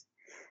cases,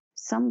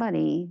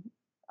 somebody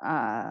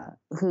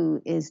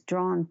who is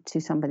drawn to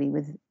somebody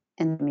with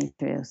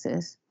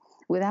endometriosis,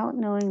 without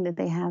knowing that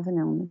they have an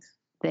illness,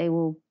 they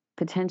will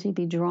potentially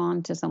be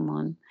drawn to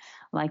someone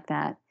like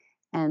that.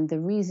 And the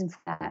reason for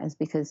that is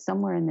because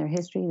somewhere in their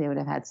history, they would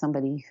have had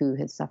somebody who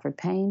had suffered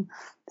pain,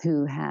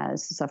 who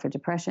has suffered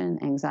depression,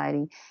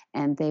 anxiety,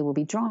 and they will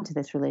be drawn to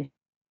this relationship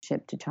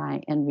to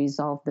try and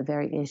resolve the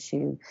very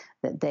issue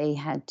that they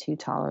had to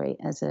tolerate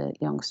as a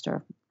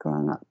youngster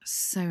growing up.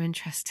 So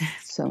interesting.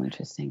 So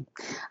interesting.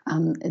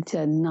 It's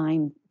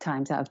 9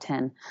 times out of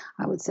 10,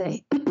 I would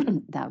say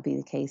that would be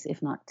the case,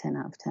 if not 10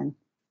 out of 10.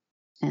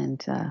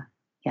 And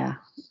yeah,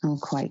 I'm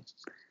quite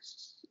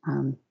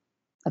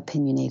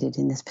opinionated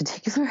in this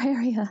particular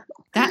area.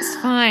 That's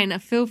fine.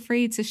 Feel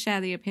free to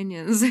share the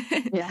opinions.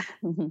 Yeah.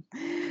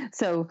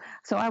 So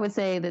I would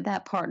say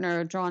that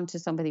partner drawn to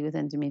somebody with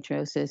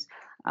endometriosis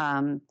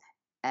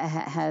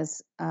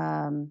has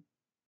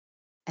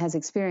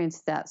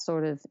experienced that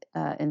sort of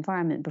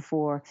environment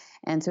before.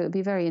 And so it'd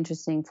be very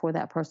interesting for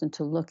that person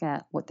to look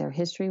at what their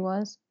history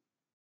was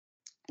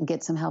and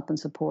get some help and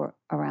support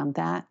around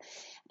that.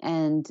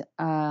 And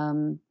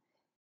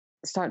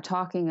start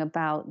talking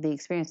about the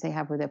experience they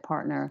have with their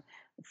partner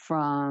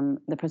from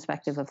the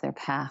perspective of their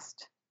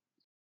past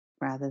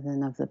rather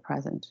than of the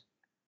present.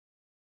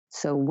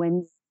 So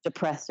when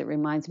depressed, it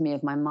reminds me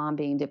of my mom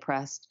being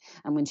depressed,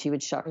 and when she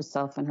would shut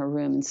herself in her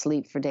room and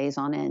sleep for days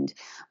on end.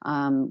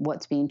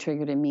 What's being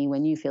triggered in me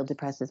when you feel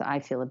depressed is I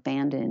feel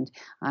abandoned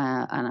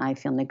and I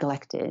feel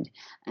neglected,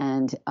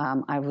 and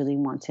I really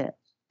want to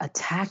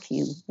attack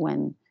you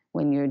when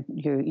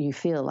you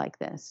feel like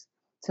this.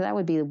 So that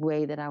would be the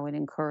way that I would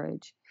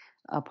encourage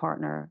a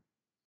partner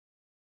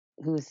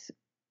who's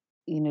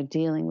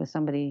dealing with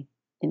somebody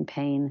in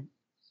pain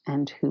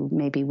and who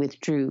maybe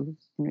withdrew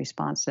in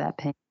response to that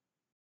pain.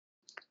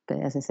 But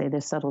as I say,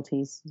 there's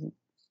subtleties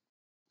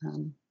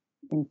in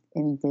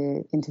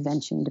the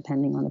intervention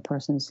depending on the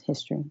person's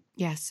history.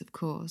 Yes, of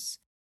course.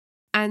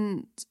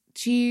 And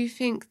do you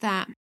think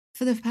that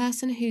for the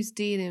person who's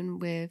dealing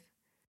with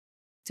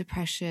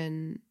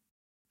depression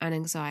and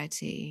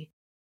anxiety,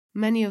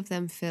 many of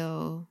them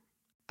feel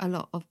a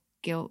lot of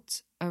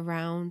guilt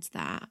around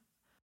that?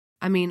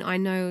 I mean, I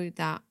know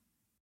that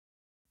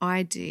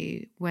I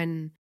do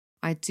when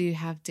I do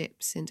have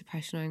dips in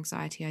depression or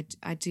anxiety.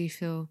 I do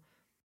feel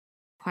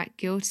quite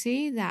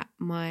guilty that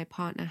my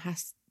partner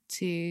has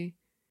to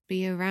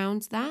be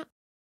around that.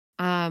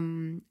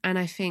 And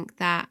I think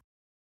that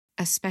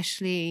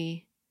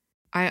especially,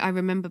 I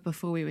remember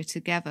before we were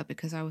together,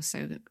 because I was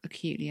so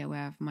acutely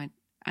aware of my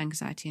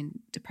anxiety and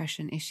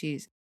depression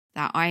issues,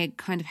 that I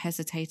kind of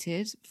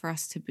hesitated for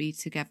us to be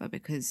together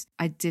because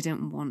I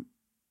didn't want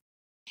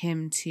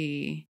him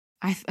to...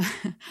 I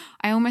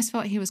almost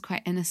felt he was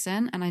quite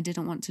innocent, and I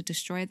didn't want to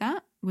destroy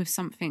that with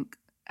something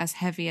as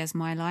heavy as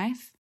my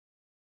life.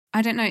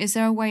 I don't know, is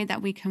there a way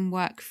that we can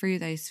work through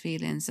those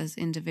feelings as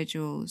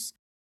individuals?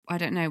 I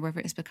don't know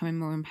whether it's becoming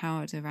more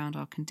empowered around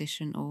our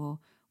condition or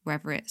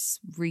whether it's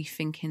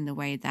rethinking the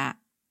way that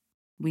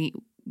we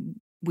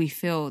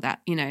feel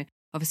that,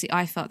 obviously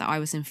I felt that I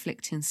was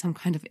inflicting some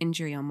kind of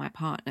injury on my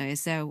partner. I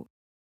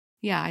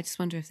just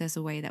wonder if there's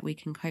a way that we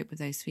can cope with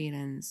those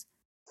feelings.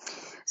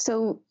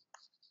 So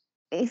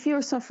if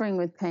you're suffering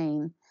with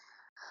pain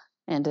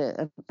and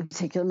a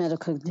particular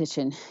medical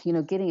condition,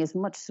 getting as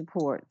much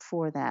support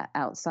for that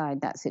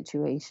outside that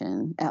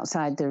situation,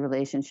 outside the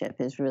relationship,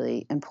 is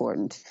really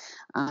important.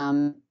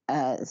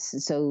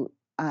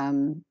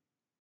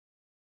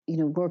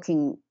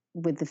 Working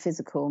with the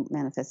physical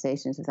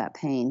manifestations of that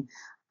pain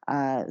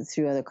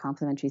through other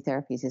complementary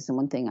therapies is the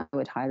one thing I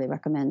would highly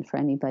recommend for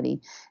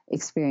anybody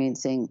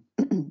experiencing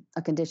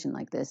a condition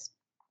like this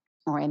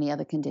or any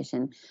other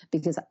condition,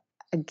 because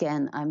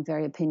again, I'm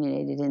very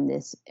opinionated in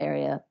this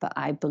area, but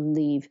I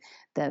believe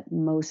that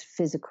most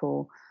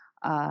physical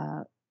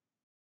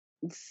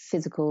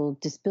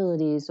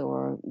disabilities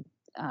or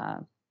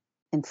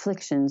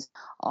inflictions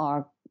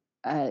are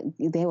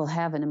they will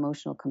have an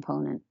emotional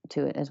component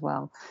to it as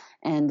well.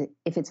 And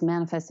if it's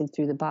manifesting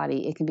through the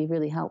body, it can be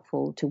really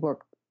helpful to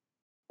work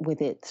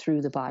with it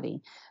through the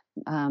body,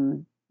 to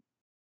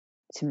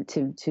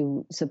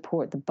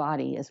support the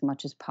body as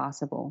much as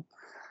possible.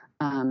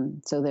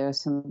 So there are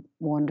some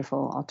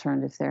wonderful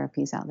alternative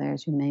therapies out there,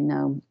 as you may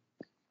know,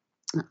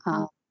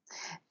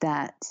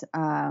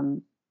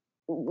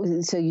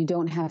 so you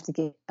don't have to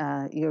get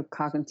your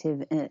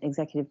cognitive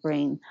executive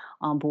brain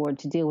on board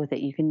to deal with it.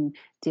 You can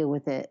deal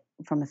with it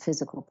from a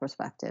physical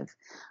perspective.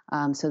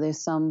 So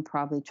there's some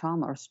probably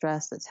trauma or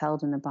stress that's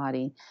held in the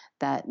body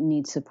that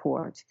needs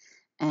support.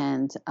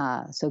 And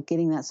so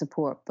getting that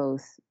support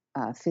both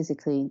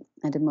physically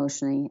and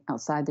emotionally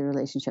outside the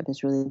relationship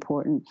is really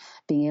important.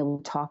 Being able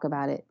to talk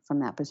about it from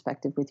that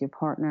perspective with your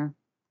partner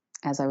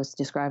as I was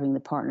describing the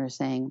partner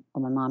saying, "Oh,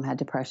 my mom had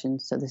depression,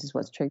 so this is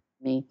what's triggered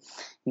me."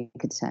 You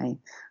could say,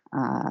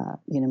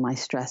 "My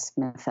stress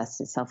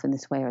manifests itself in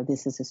this way, or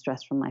this is a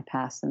stress from my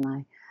past, and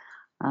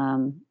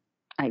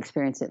I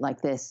experience it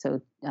like this."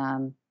 So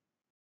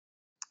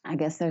I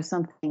guess there's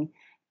something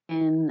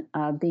in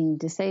being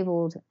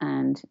disabled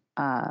and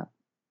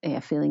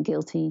feeling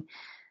guilty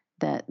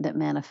that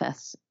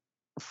manifests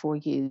for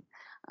you.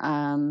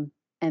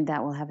 And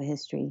that will have a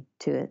history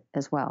to it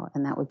as well.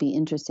 And that would be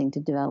interesting to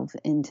delve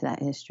into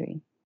that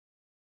history.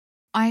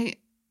 I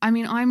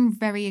mean, I'm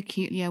very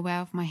acutely aware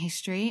of my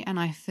history, and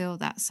I feel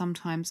that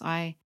sometimes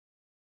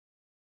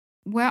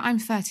where I'm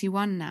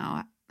 31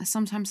 now,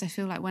 sometimes I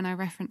feel like when I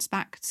reference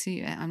back to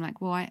it, I'm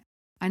like, well,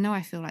 I know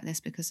I feel like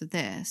this because of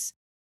this.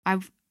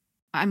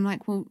 I'm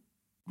like, well,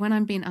 when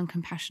I'm being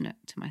uncompassionate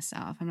to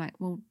myself, I'm like,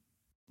 well,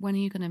 when are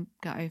you going to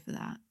get over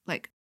that?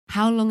 Like,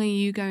 how long are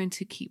you going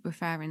to keep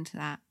referring to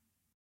that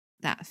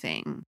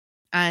thing?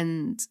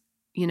 And,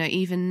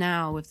 even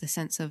now with the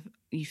sense of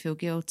you feel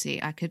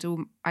guilty, I could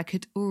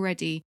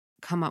already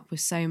come up with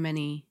so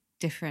many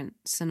different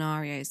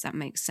scenarios that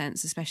make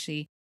sense,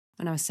 especially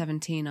when I was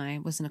 17, I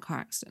was in a car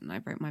accident and I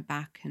broke my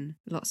back and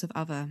lots of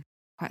other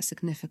quite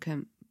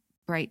significant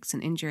breaks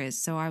and injuries.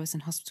 So I was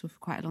in hospital for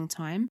quite a long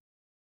time.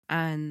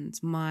 And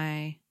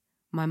my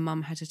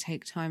mum had to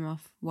take time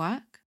off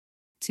work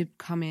to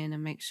come in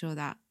and make sure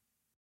that,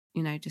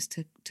 just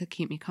to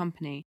keep me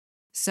company.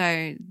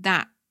 So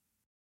that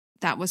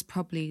was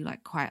probably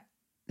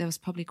there was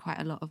probably quite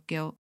a lot of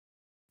guilt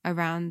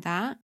around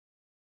that,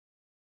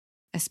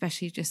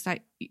 especially just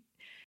like,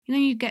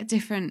 you get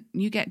different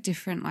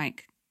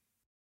like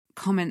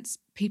comments,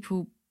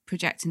 people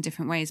project in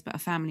different ways, but a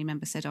family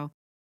member said, oh,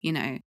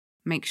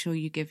 make sure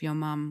you give your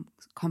mum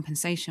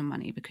compensation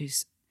money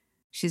because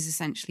she's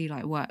essentially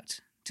like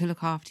worked to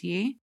look after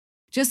you.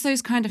 Just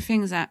those kind of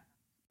things that,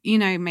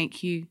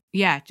 make you,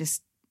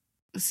 just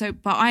so,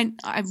 but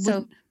I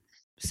wouldn't.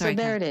 Sorry,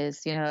 so there it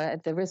is,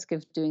 at the risk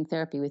of doing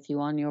therapy with you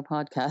on your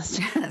podcast.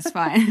 That's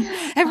fine.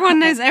 Everyone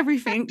knows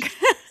everything.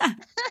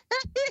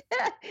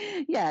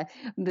 Yeah,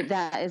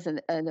 that is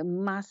a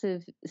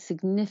massive,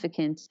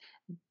 significant,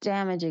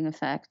 damaging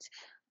effect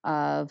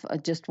of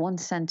just one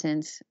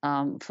sentence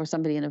for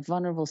somebody in a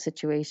vulnerable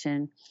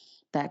situation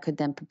that could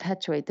then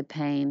perpetuate the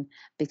pain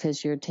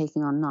because you're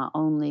taking on not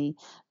only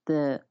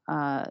the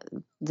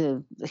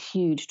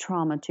huge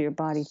trauma to your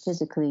body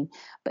physically,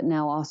 but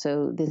now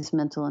also this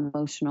mental and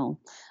emotional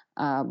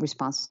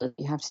responsibility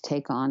you have to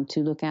take on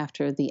to look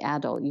after the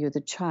adult. You're the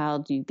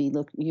child,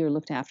 you're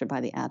looked after by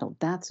the adult.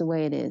 That's the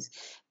way it is.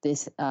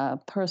 This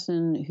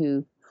person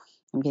who,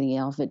 I'm getting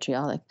all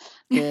vitriolic.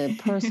 The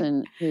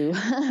person who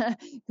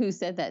who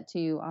said that to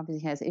you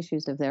obviously has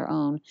issues of their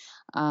own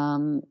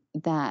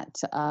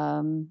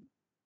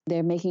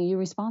they're making you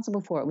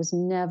responsible for. It was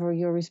never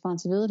your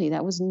responsibility.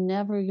 That was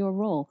never your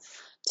role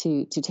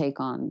to take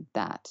on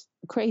that.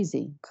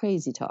 Crazy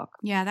talk.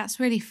 Yeah, that's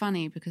really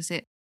funny because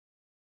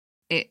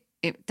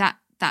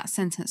that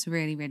sentence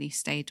really, really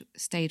stayed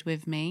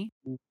with me.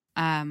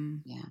 Yeah.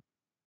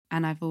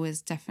 And I've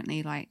always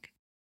definitely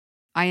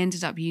I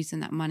ended up using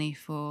that money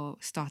for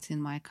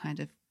starting my kind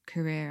of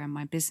career and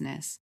my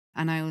business.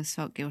 And I always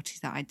felt guilty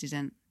that I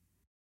didn't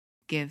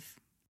give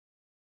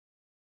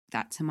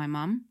that to my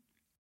mum.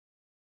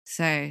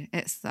 So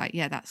it's like,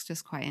 yeah, that's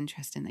just quite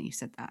interesting that you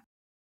said that.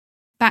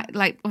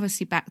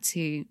 Obviously back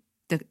to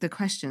the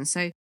question.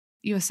 So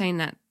you were saying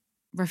that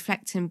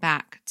reflecting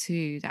back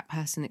to that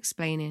person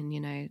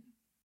explaining,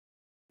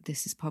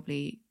 this is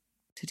probably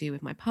to do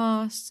with my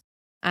past.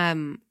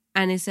 And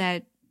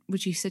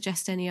would you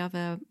suggest any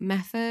other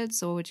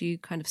methods, or would you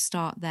kind of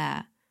start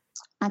there?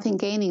 I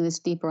think gaining this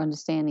deeper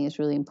understanding is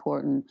really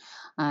important.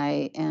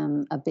 I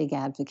am a big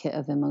advocate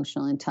of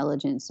emotional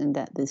intelligence and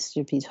that this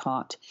should be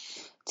taught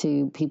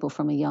to people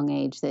from a young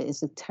age. That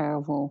is a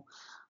terrible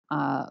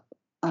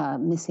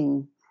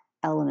missing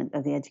element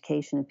of the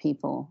education of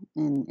people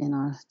in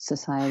our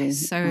society. I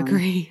so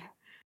agree.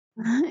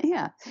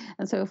 Yeah.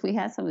 And so if we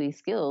had some of these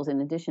skills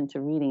in addition to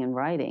reading and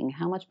writing,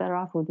 how much better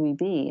off would we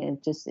be?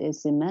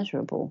 It's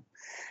immeasurable,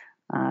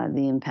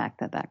 the impact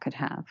that could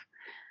have.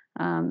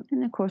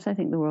 And of course, I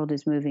think the world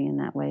is moving in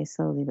that way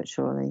slowly but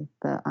surely.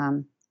 But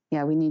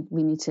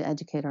we need to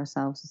educate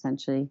ourselves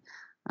essentially.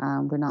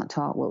 We're not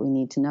taught what we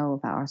need to know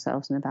about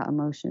ourselves and about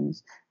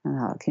emotions and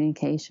about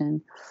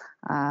communication.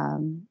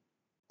 And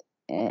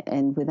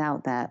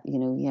without that,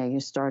 you're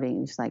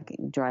starting just like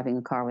driving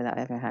a car without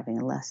ever having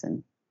a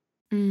lesson.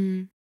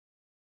 Mm.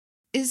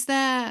 Is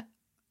there,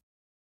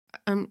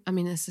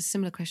 it's a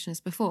similar question as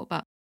before,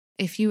 but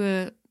if you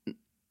were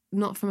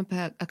not from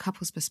a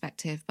couple's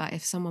perspective, but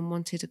if someone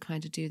wanted to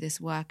kind of do this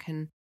work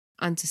and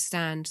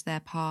understand their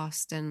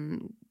past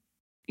and,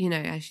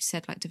 as you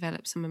said,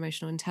 develop some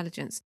emotional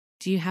intelligence,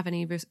 do you have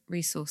any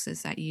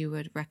resources that you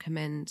would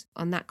recommend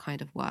on that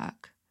kind of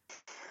work?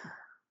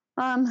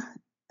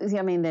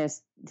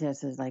 There's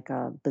like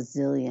a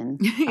bazillion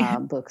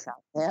books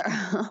out there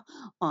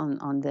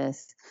on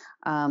this.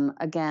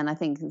 Again, I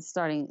think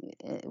starting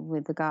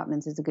with the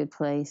Gottmans is a good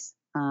place.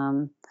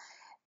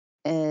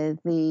 There's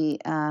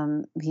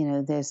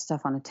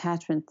stuff on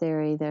attachment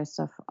theory. There's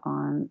stuff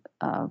on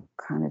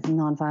kind of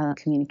nonviolent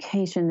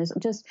communication. There's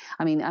just,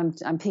 I mean,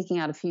 I'm picking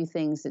out a few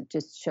things that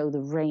just show the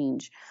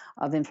range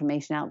of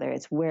information out there.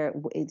 It's where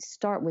it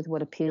start with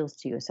what appeals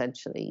to you,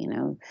 essentially.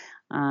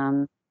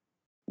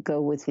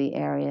 Go with the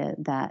area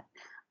that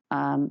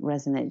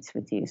resonates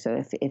with you. So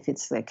if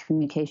it's like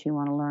communication you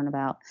want to learn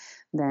about,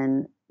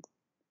 then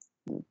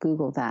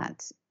Google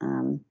that.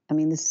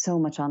 There's so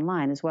much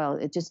online as well.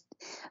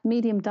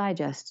 Medium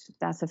Digest,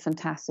 that's a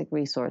fantastic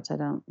resource. I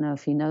don't know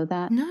if you know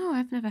that. No,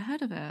 I've never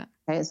heard of it.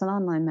 Okay, it's an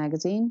online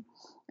magazine.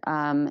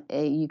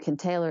 You can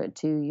tailor it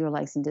to your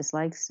likes and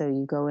dislikes. So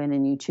you go in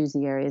and you choose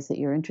the areas that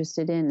you're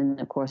interested in. And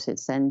of course, it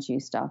sends you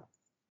stuff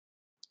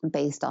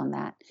based on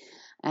that.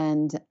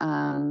 And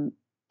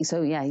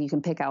so, yeah, you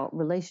can pick out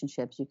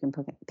relationships. You can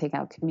pick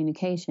out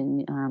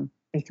communication.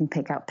 You can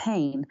pick out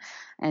pain,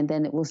 and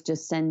then it will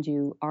just send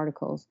you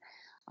articles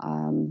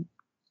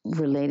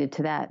related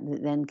to that.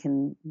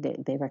 Then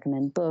they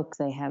recommend books.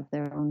 They have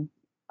their own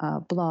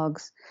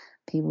blogs.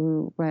 People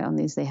who write on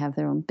these, they have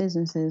their own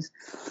businesses.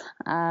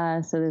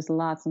 So there's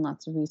lots and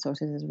lots of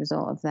resources as a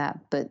result of that.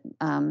 But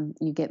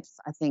you get,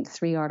 I think,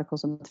 3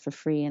 articles a month for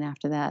free, and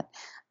after that,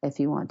 if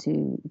you want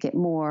to get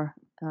more,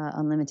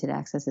 unlimited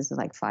access is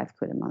like £5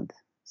 a month.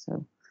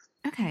 So.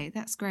 Okay,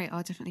 that's great.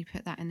 I'll definitely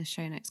put that in the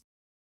show notes.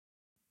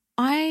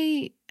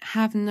 I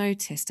have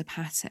noticed a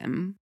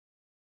pattern,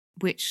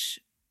 which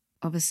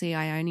obviously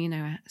I only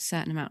know a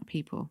certain amount of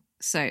people.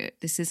 So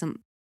this isn't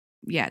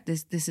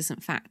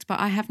fact. But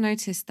I have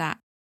noticed that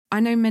I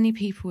know many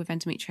people with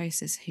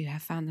endometriosis who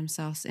have found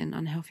themselves in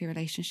unhealthy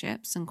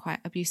relationships and quite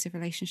abusive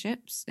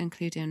relationships,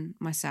 including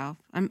myself.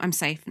 I'm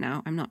safe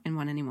now. I'm not in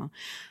one anymore.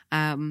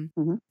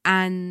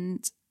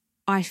 And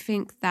I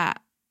think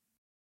that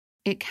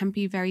it can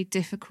be very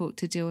difficult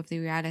to deal with the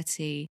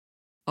reality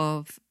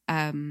of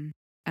an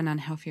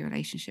unhealthy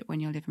relationship when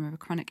you're living with a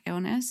chronic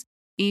illness.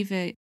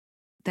 Either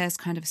there's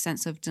kind of a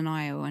sense of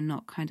denial and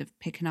not kind of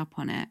picking up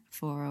on it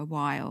for a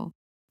while,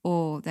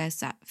 or there's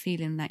that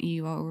feeling that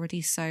you are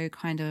already so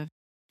kind of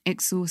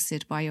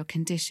exhausted by your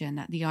condition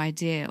that the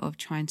idea of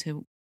trying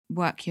to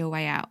work your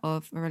way out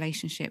of a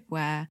relationship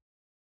where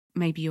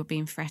maybe you're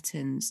being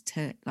threatened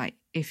to, like,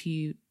 if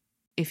you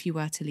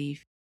were to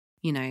leave,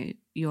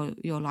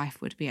 your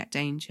life would be at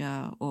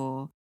danger,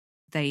 or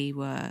they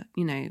were,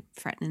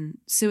 threatening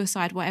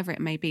suicide, whatever it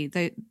may be.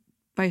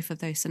 Both of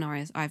those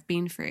scenarios I've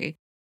been through.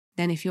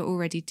 Then if you're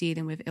already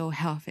dealing with ill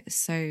health, it's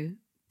so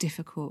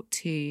difficult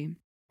to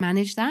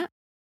manage that.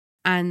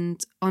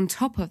 And on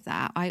top of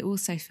that, I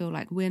also feel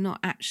like we're not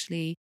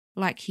actually,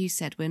 like you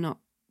said, we're not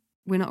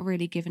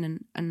really given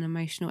an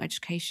emotional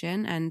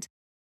education. And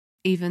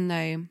even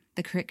though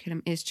the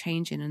curriculum is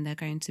changing and they're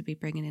going to be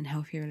bringing in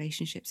healthier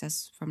relationships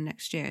as from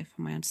next year,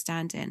 from my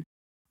understanding,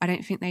 I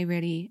don't think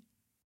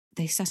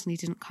they certainly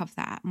didn't cover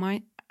that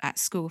at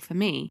school for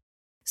me.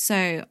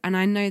 So, and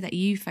I know that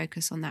you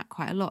focus on that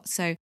quite a lot.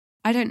 So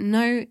I don't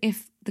know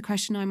if the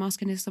question I'm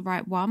asking is the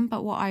right one,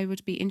 but what I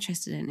would be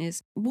interested in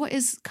is what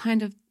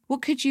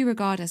could you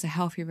regard as a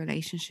healthy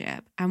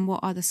relationship, and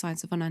what are the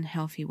signs of an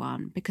unhealthy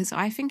one? Because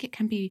I think it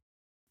can be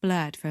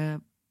blurred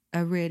for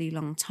a really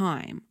long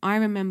time. I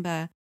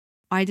remember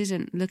I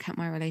didn't look at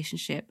my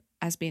relationship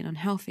as being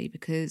unhealthy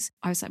because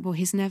I was like, well,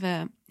 he's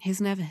never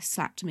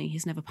slapped me,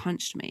 he's never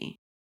punched me.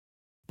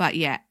 But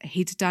yet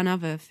he'd done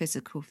other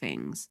physical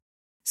things.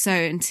 So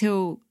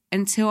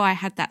until I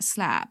had that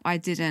slap, I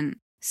didn't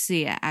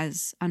see it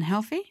as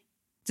unhealthy.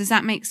 Does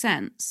that make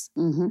sense?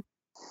 Mm-hmm.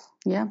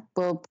 Yeah.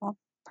 Well,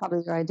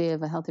 probably your idea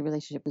of a healthy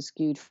relationship was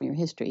skewed from your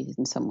history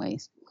in some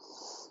ways.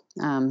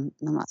 I'm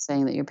not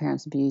saying that your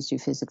parents abused you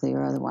physically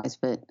or otherwise,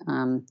 but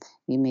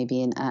you may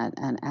be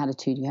an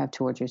attitude you have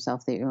towards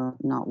yourself that you're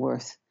not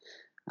worth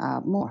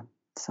more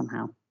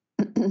somehow.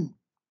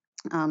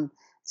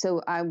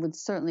 So I would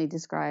certainly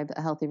describe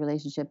a healthy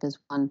relationship as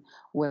one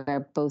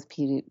where both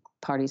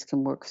parties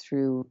can work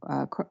through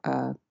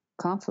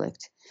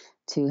conflict,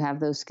 to have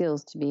those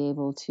skills to be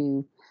able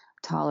to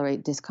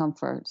tolerate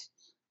discomfort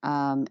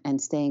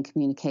and stay in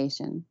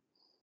communication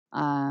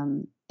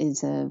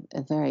is a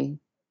very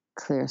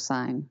clear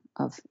sign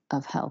of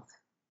health.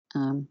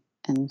 And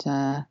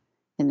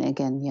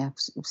again, yeah,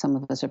 some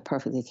of us are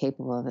perfectly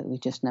capable of it. We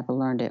just never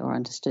learned it or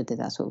understood that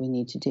that's what we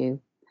need to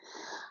do.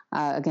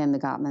 Again, the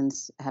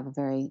Gottmans have a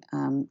very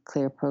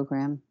clear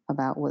program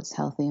about what's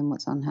healthy and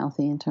what's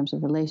unhealthy in terms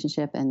of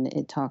relationship, and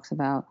they talk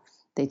about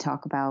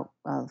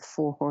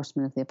 4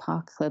 horsemen of the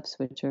apocalypse,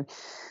 which are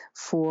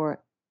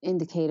 4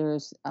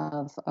 indicators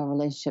of a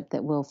relationship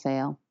that will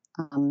fail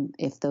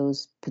if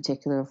those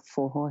particular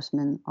 4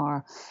 horsemen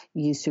are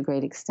used to a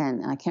great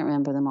extent. I can't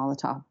remember them all the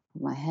top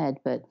of my head,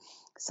 but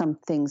some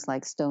things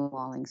like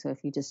stonewalling. So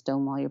if you just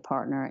stonewall your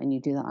partner and you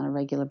do that on a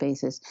regular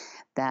basis,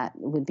 that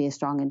would be a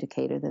strong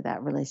indicator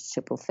that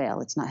relationship will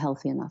fail. It's not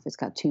healthy enough. It's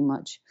got too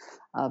much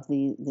of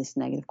this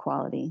negative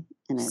quality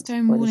in it.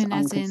 Stonewalling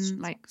as in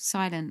like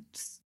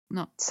silence,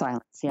 not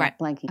silence. Yeah, right.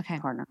 Blanking Okay.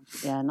 partner.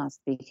 Yeah, not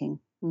speaking.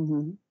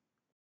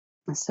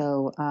 Mm-hmm.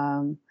 So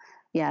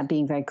Yeah,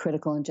 being very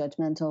critical and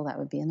judgmental, that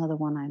would be another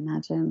one, I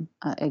imagine.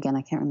 Again,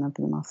 I can't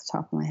remember them off the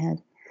top of my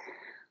head.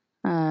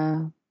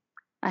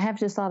 I have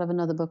just thought of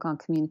another book on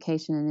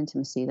communication and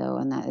intimacy, though,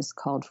 and that is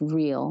called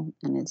Real,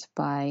 and it's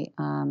by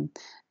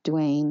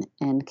Dwayne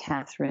and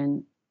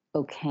Catherine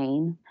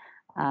O'Kane.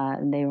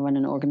 They run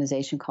an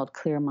organization called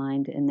Clear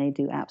Mind, and they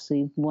do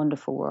absolutely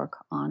wonderful work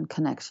on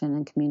connection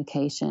and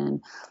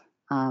communication,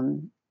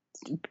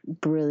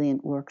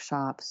 brilliant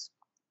workshops.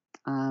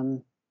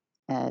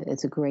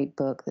 It's a great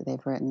book that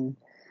they've written.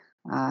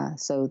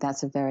 So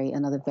that's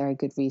another very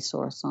good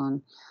resource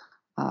on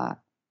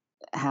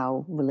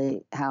how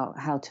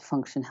to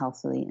function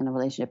healthily in a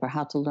relationship, or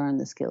how to learn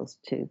the skills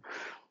to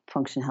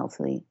function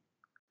healthily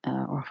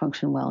or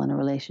function well in a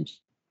relationship.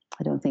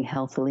 I don't think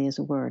healthily is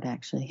a word,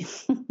 actually.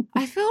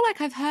 I feel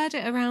like I've heard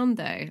it around,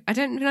 though. I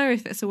don't know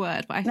if it's a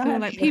word, but I feel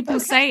like people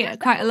say it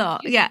quite a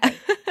lot. Yeah.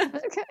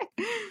 Okay.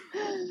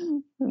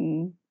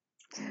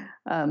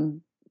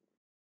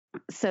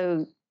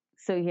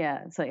 So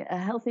yeah, it's like a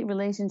healthy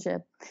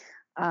relationship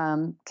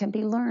can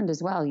be learned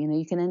as well.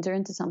 You can enter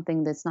into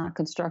something that's not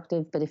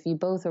constructive, but if you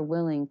both are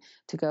willing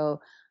to go,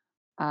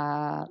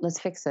 let's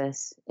fix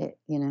this,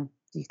 you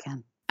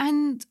can.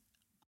 And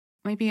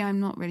maybe I'm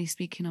not really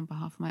speaking on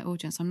behalf of my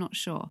audience, I'm not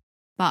sure.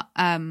 But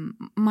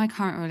my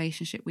current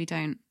relationship, we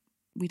don't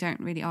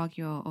really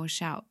argue or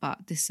shout,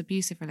 but this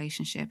abusive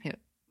relationship,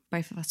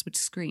 both of us would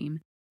scream.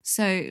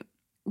 So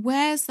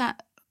where's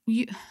that?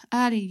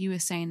 Earlier you were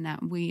saying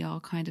that we are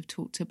kind of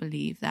taught to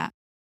believe that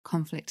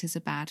conflict is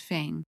a bad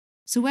thing.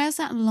 So where's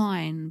that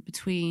line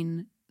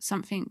between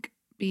something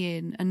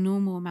being a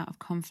normal amount of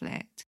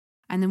conflict,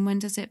 and then when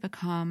does it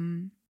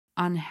become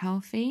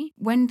unhealthy?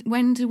 When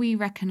do we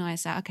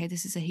recognize that, okay,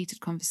 this is a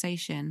heated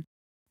conversation,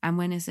 and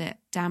when is it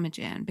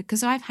damaging?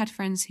 Because I've had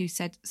friends who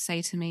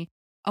say to me,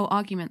 oh,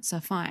 arguments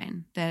are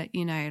fine. They're,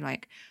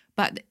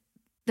 but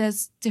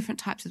there's different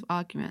types of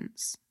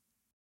arguments.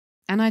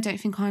 And I don't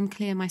think I'm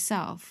clear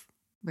myself,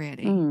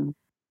 really.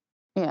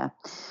 Yeah.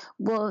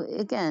 Well,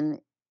 again,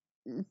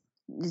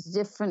 there's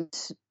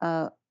different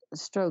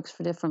strokes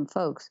for different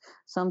folks.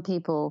 Some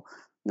people,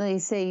 they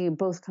say you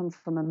both come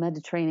from a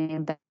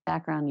Mediterranean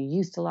background. You're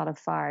used to a lot of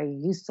fire.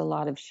 You're used to a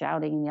lot of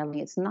shouting and yelling.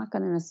 It's not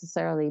going to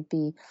necessarily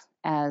be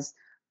as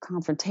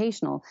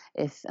confrontational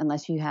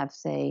unless you have,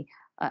 say,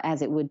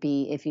 as it would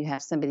be if you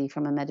have somebody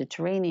from a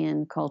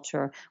Mediterranean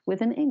culture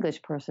with an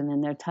English person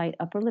and their tight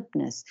upper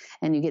lipness,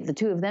 and you get the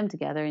two of them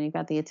together, and you've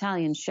got the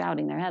Italian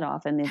shouting their head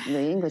off, and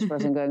the English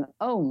person going,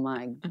 "Oh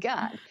my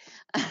God,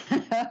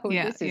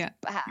 this is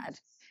bad."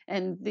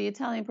 And the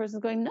Italian person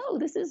is going, "No,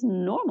 this is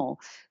normal."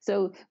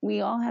 So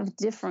we all have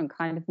different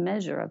kind of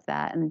measure of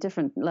that and a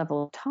different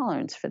level of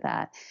tolerance for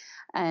that.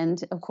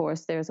 And of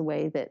course, there's a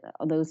way that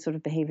those sort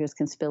of behaviors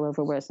can spill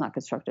over where it's not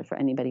constructive for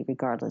anybody,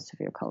 regardless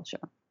of your culture.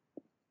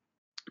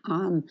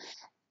 And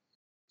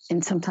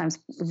sometimes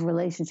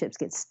relationships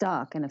get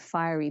stuck in a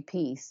fiery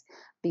piece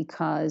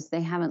because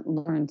they haven't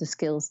learned the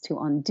skills to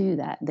undo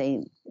that.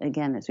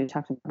 Again, as we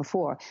talked about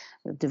before,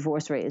 the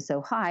divorce rate is so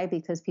high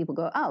because people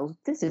go, oh,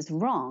 this is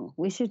wrong.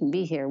 We shouldn't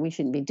be here. We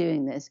shouldn't be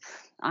doing this.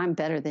 I'm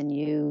better than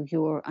you.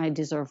 I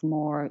deserve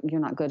more. You're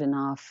not good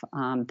enough.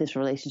 This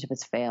relationship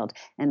has failed.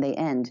 And they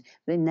end.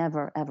 They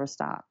never, ever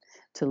stop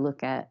to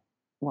look at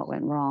what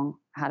went wrong,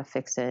 how to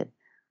fix it.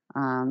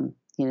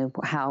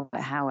 How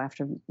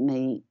after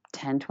maybe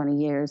 10, 20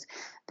 years,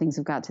 things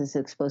have got to this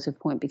explosive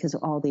point because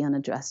of all the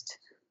unaddressed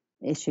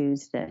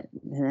issues that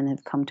then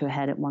have come to a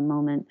head at one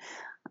moment.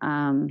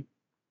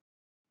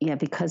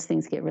 Because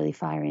things get really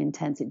fiery and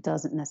intense, it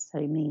doesn't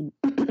necessarily mean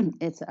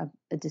it's a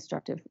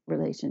destructive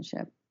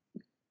relationship.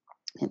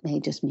 It may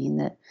just mean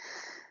that,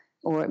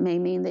 or it may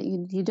mean that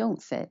you don't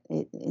fit.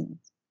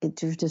 It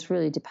just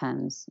really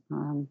depends.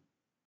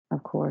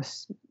 Of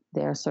course,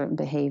 there are certain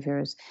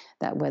behaviors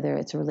that, whether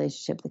it's a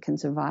relationship that can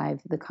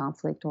survive the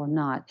conflict or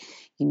not,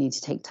 you need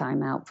to take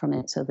time out from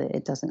it so that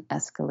it doesn't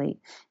escalate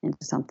into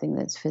something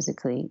that's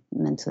physically,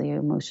 mentally, or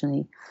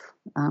emotionally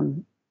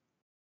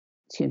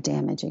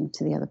damaging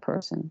to the other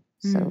person.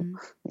 So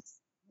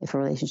if a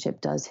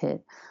relationship does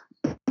hit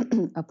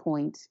a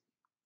point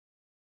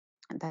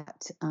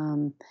that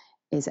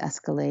is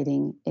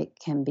escalating, it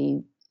can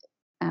be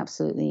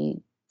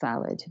absolutely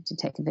valid to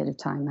take a bit of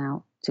time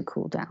out to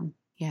cool down.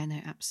 Yeah,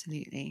 no,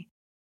 absolutely.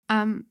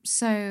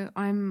 So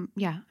I'm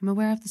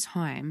aware of the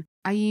time.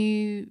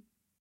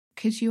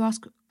 Could you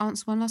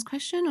answer one last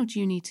question, or do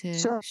you need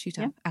to shoot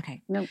up?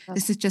 Okay. No.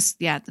 This is just,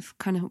 the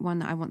kind of one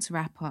that I want to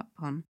wrap up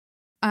on.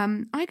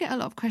 I get a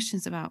lot of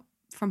questions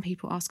from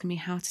people asking me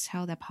how to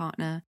tell their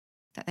partner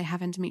that they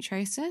have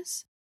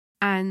endometriosis.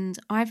 And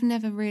I've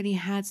never really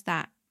had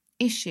that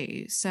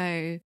issue.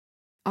 So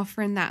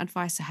offering that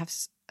advice to have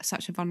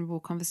such a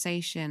vulnerable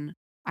conversation,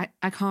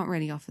 I can't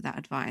really offer that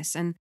advice.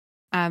 And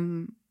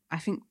I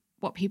think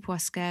what people are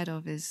scared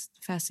of is,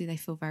 firstly, they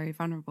feel very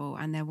vulnerable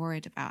and they're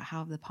worried about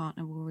how the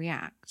partner will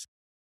react.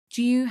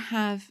 Do you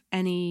have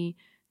any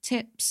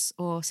tips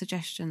or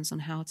suggestions on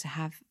how to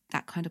have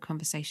that kind of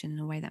conversation in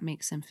a way that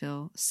makes them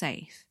feel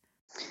safe?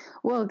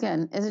 Well,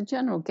 again, as a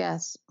general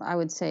guess, I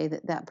would say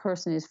that that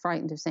person is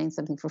frightened of saying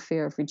something for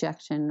fear of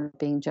rejection or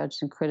being judged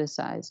and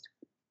criticized.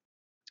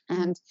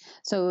 And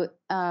so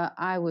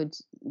I would,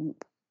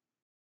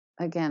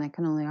 again, I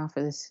can only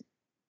offer this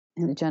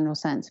in a general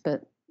sense,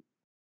 but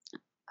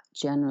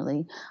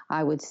generally,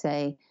 I would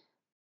say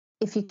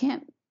if you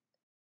can't,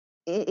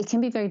 it can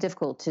be very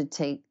difficult to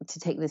take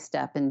this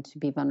step and to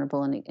be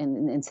vulnerable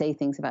and say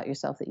things about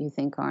yourself that you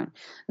think aren't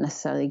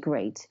necessarily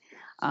great,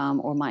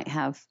 or might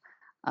have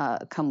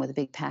come with a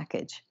big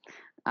package.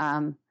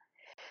 But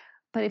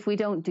if we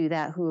don't do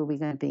that, who are we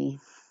going to be?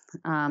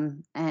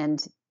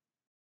 And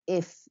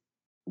if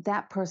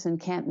that person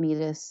can't meet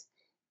us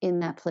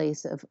in that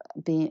place of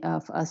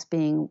us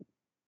being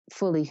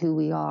fully who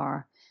we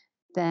are,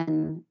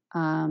 then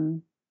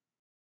in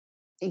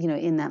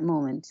that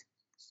moment.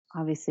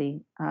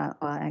 Obviously,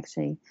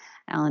 actually,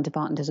 Alan de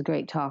Botton does a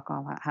great talk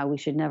about how we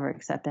should never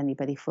accept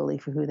anybody fully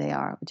for who they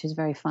are, which is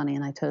very funny,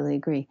 and I totally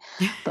agree.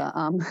 But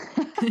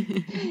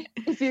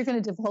if you're going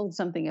to divulge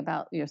something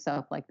about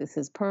yourself like this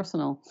is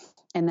personal,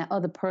 and that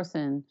other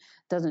person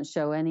doesn't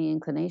show any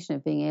inclination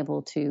of being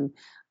able to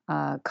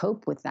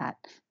cope with that,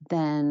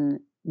 then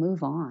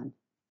move on.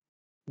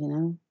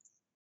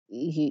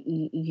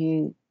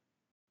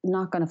 You're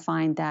not going to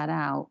find that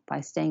out by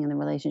staying in the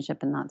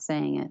relationship and not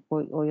saying it,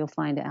 or you'll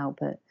find it out,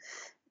 but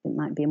it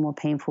might be a more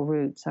painful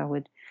route. So I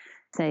would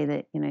say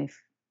that, if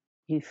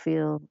you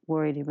feel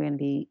worried you're going to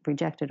be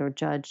rejected or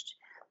judged,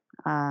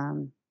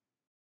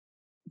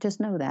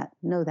 just know that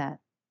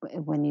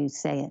when you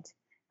say it,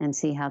 and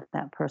see how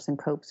that person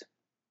copes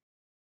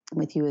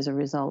with you as a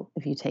result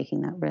of you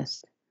taking that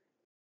risk,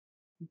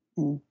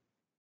 and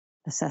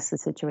assess the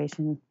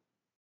situation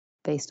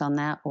based on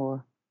that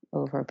or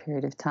over a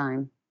period of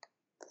time.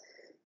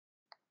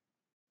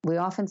 We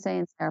often say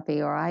in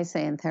therapy, or I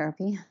say in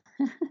therapy,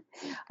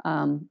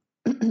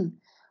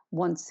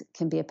 once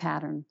can be a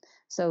pattern.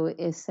 So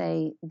if,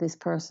 say, this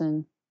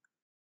person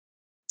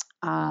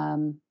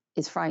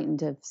is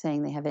frightened of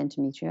saying they have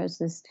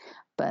endometriosis,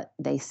 but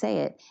they say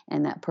it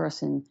and that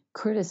person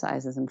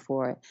criticizes them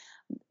for it,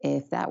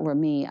 if that were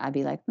me, I'd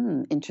be like,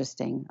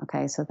 interesting.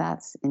 Okay, so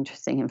that's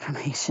interesting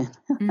information.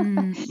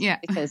 Yeah.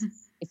 Because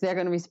if they're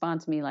going to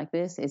respond to me like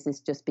this, is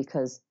this just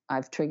because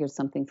I've triggered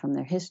something from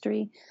their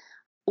history?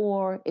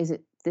 Or is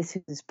it this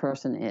who this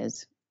person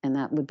is? And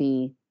that would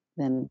be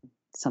then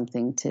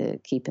something to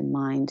keep in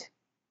mind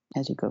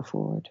as you go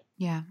forward.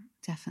 Yeah,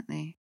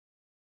 definitely.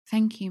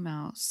 Thank you,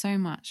 Mel, so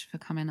much for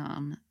coming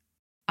on.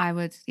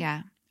 I'd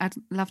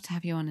love to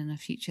have you on in a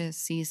future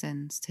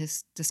seasons to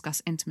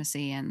discuss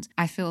intimacy. And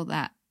I feel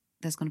that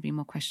there's going to be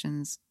more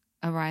questions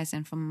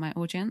arising from my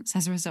audience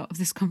as a result of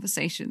this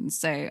conversation.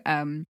 So,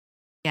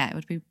 it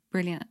would be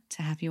brilliant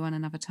to have you on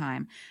another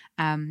time.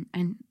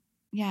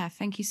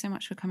 Thank you so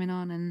much for coming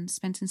on and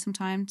spending some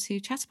time to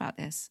chat about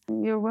this.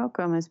 You're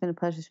welcome. It's been a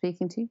pleasure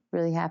speaking to you.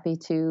 Really happy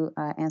to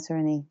answer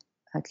any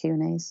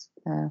Q&As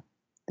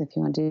if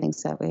you want to do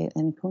things that way at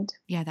any point.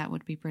 Yeah, that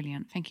would be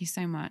brilliant. Thank you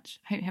so much.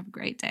 Hope you have a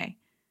great day.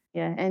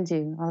 Yeah, and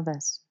you. All the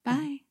best.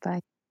 Bye. Bye.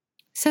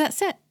 So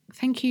that's it.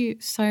 Thank you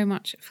so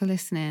much for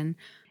listening.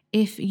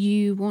 If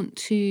you want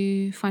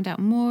to find out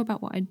more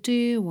about what I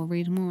do or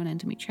read more on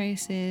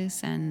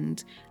endometriosis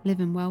and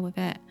living well with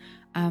it,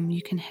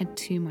 you can head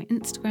to my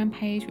Instagram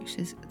page, which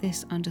is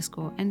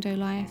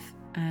this_endolife.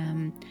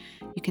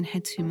 You can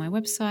head to my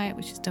website,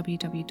 which is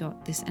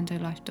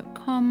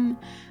www.thisendolife.com,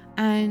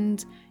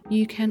 and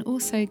you can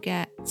also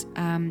get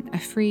a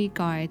free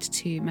guide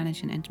to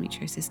managing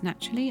endometriosis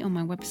naturally on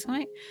my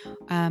website.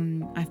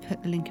 I've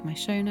put the link in my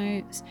show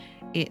notes.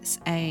 It's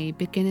a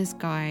beginner's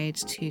guide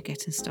to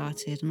getting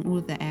started on all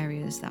of the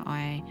areas that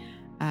I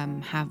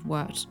have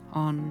worked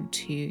on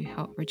to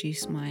help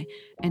reduce my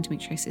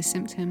endometriosis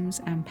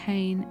symptoms and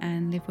pain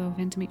and live well with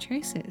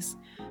endometriosis.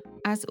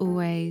 As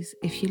always,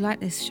 if you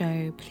like this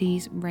show,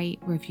 please rate,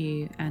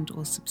 review, and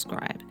or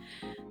subscribe.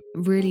 It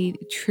really,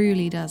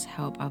 truly does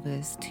help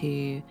others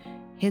to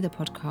hear the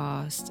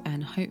podcast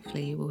and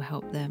hopefully will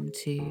help them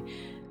to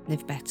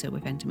live better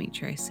with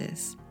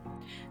endometriosis.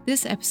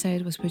 This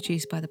episode was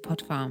produced by The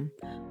Pod Farm.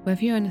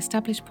 Whether you're an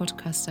established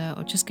podcaster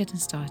or just getting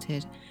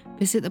started,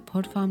 visit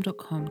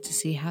thepodfarm.com to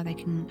see how they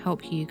can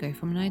help you go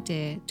from an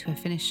idea to a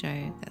finished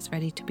show that's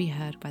ready to be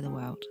heard by the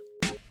world.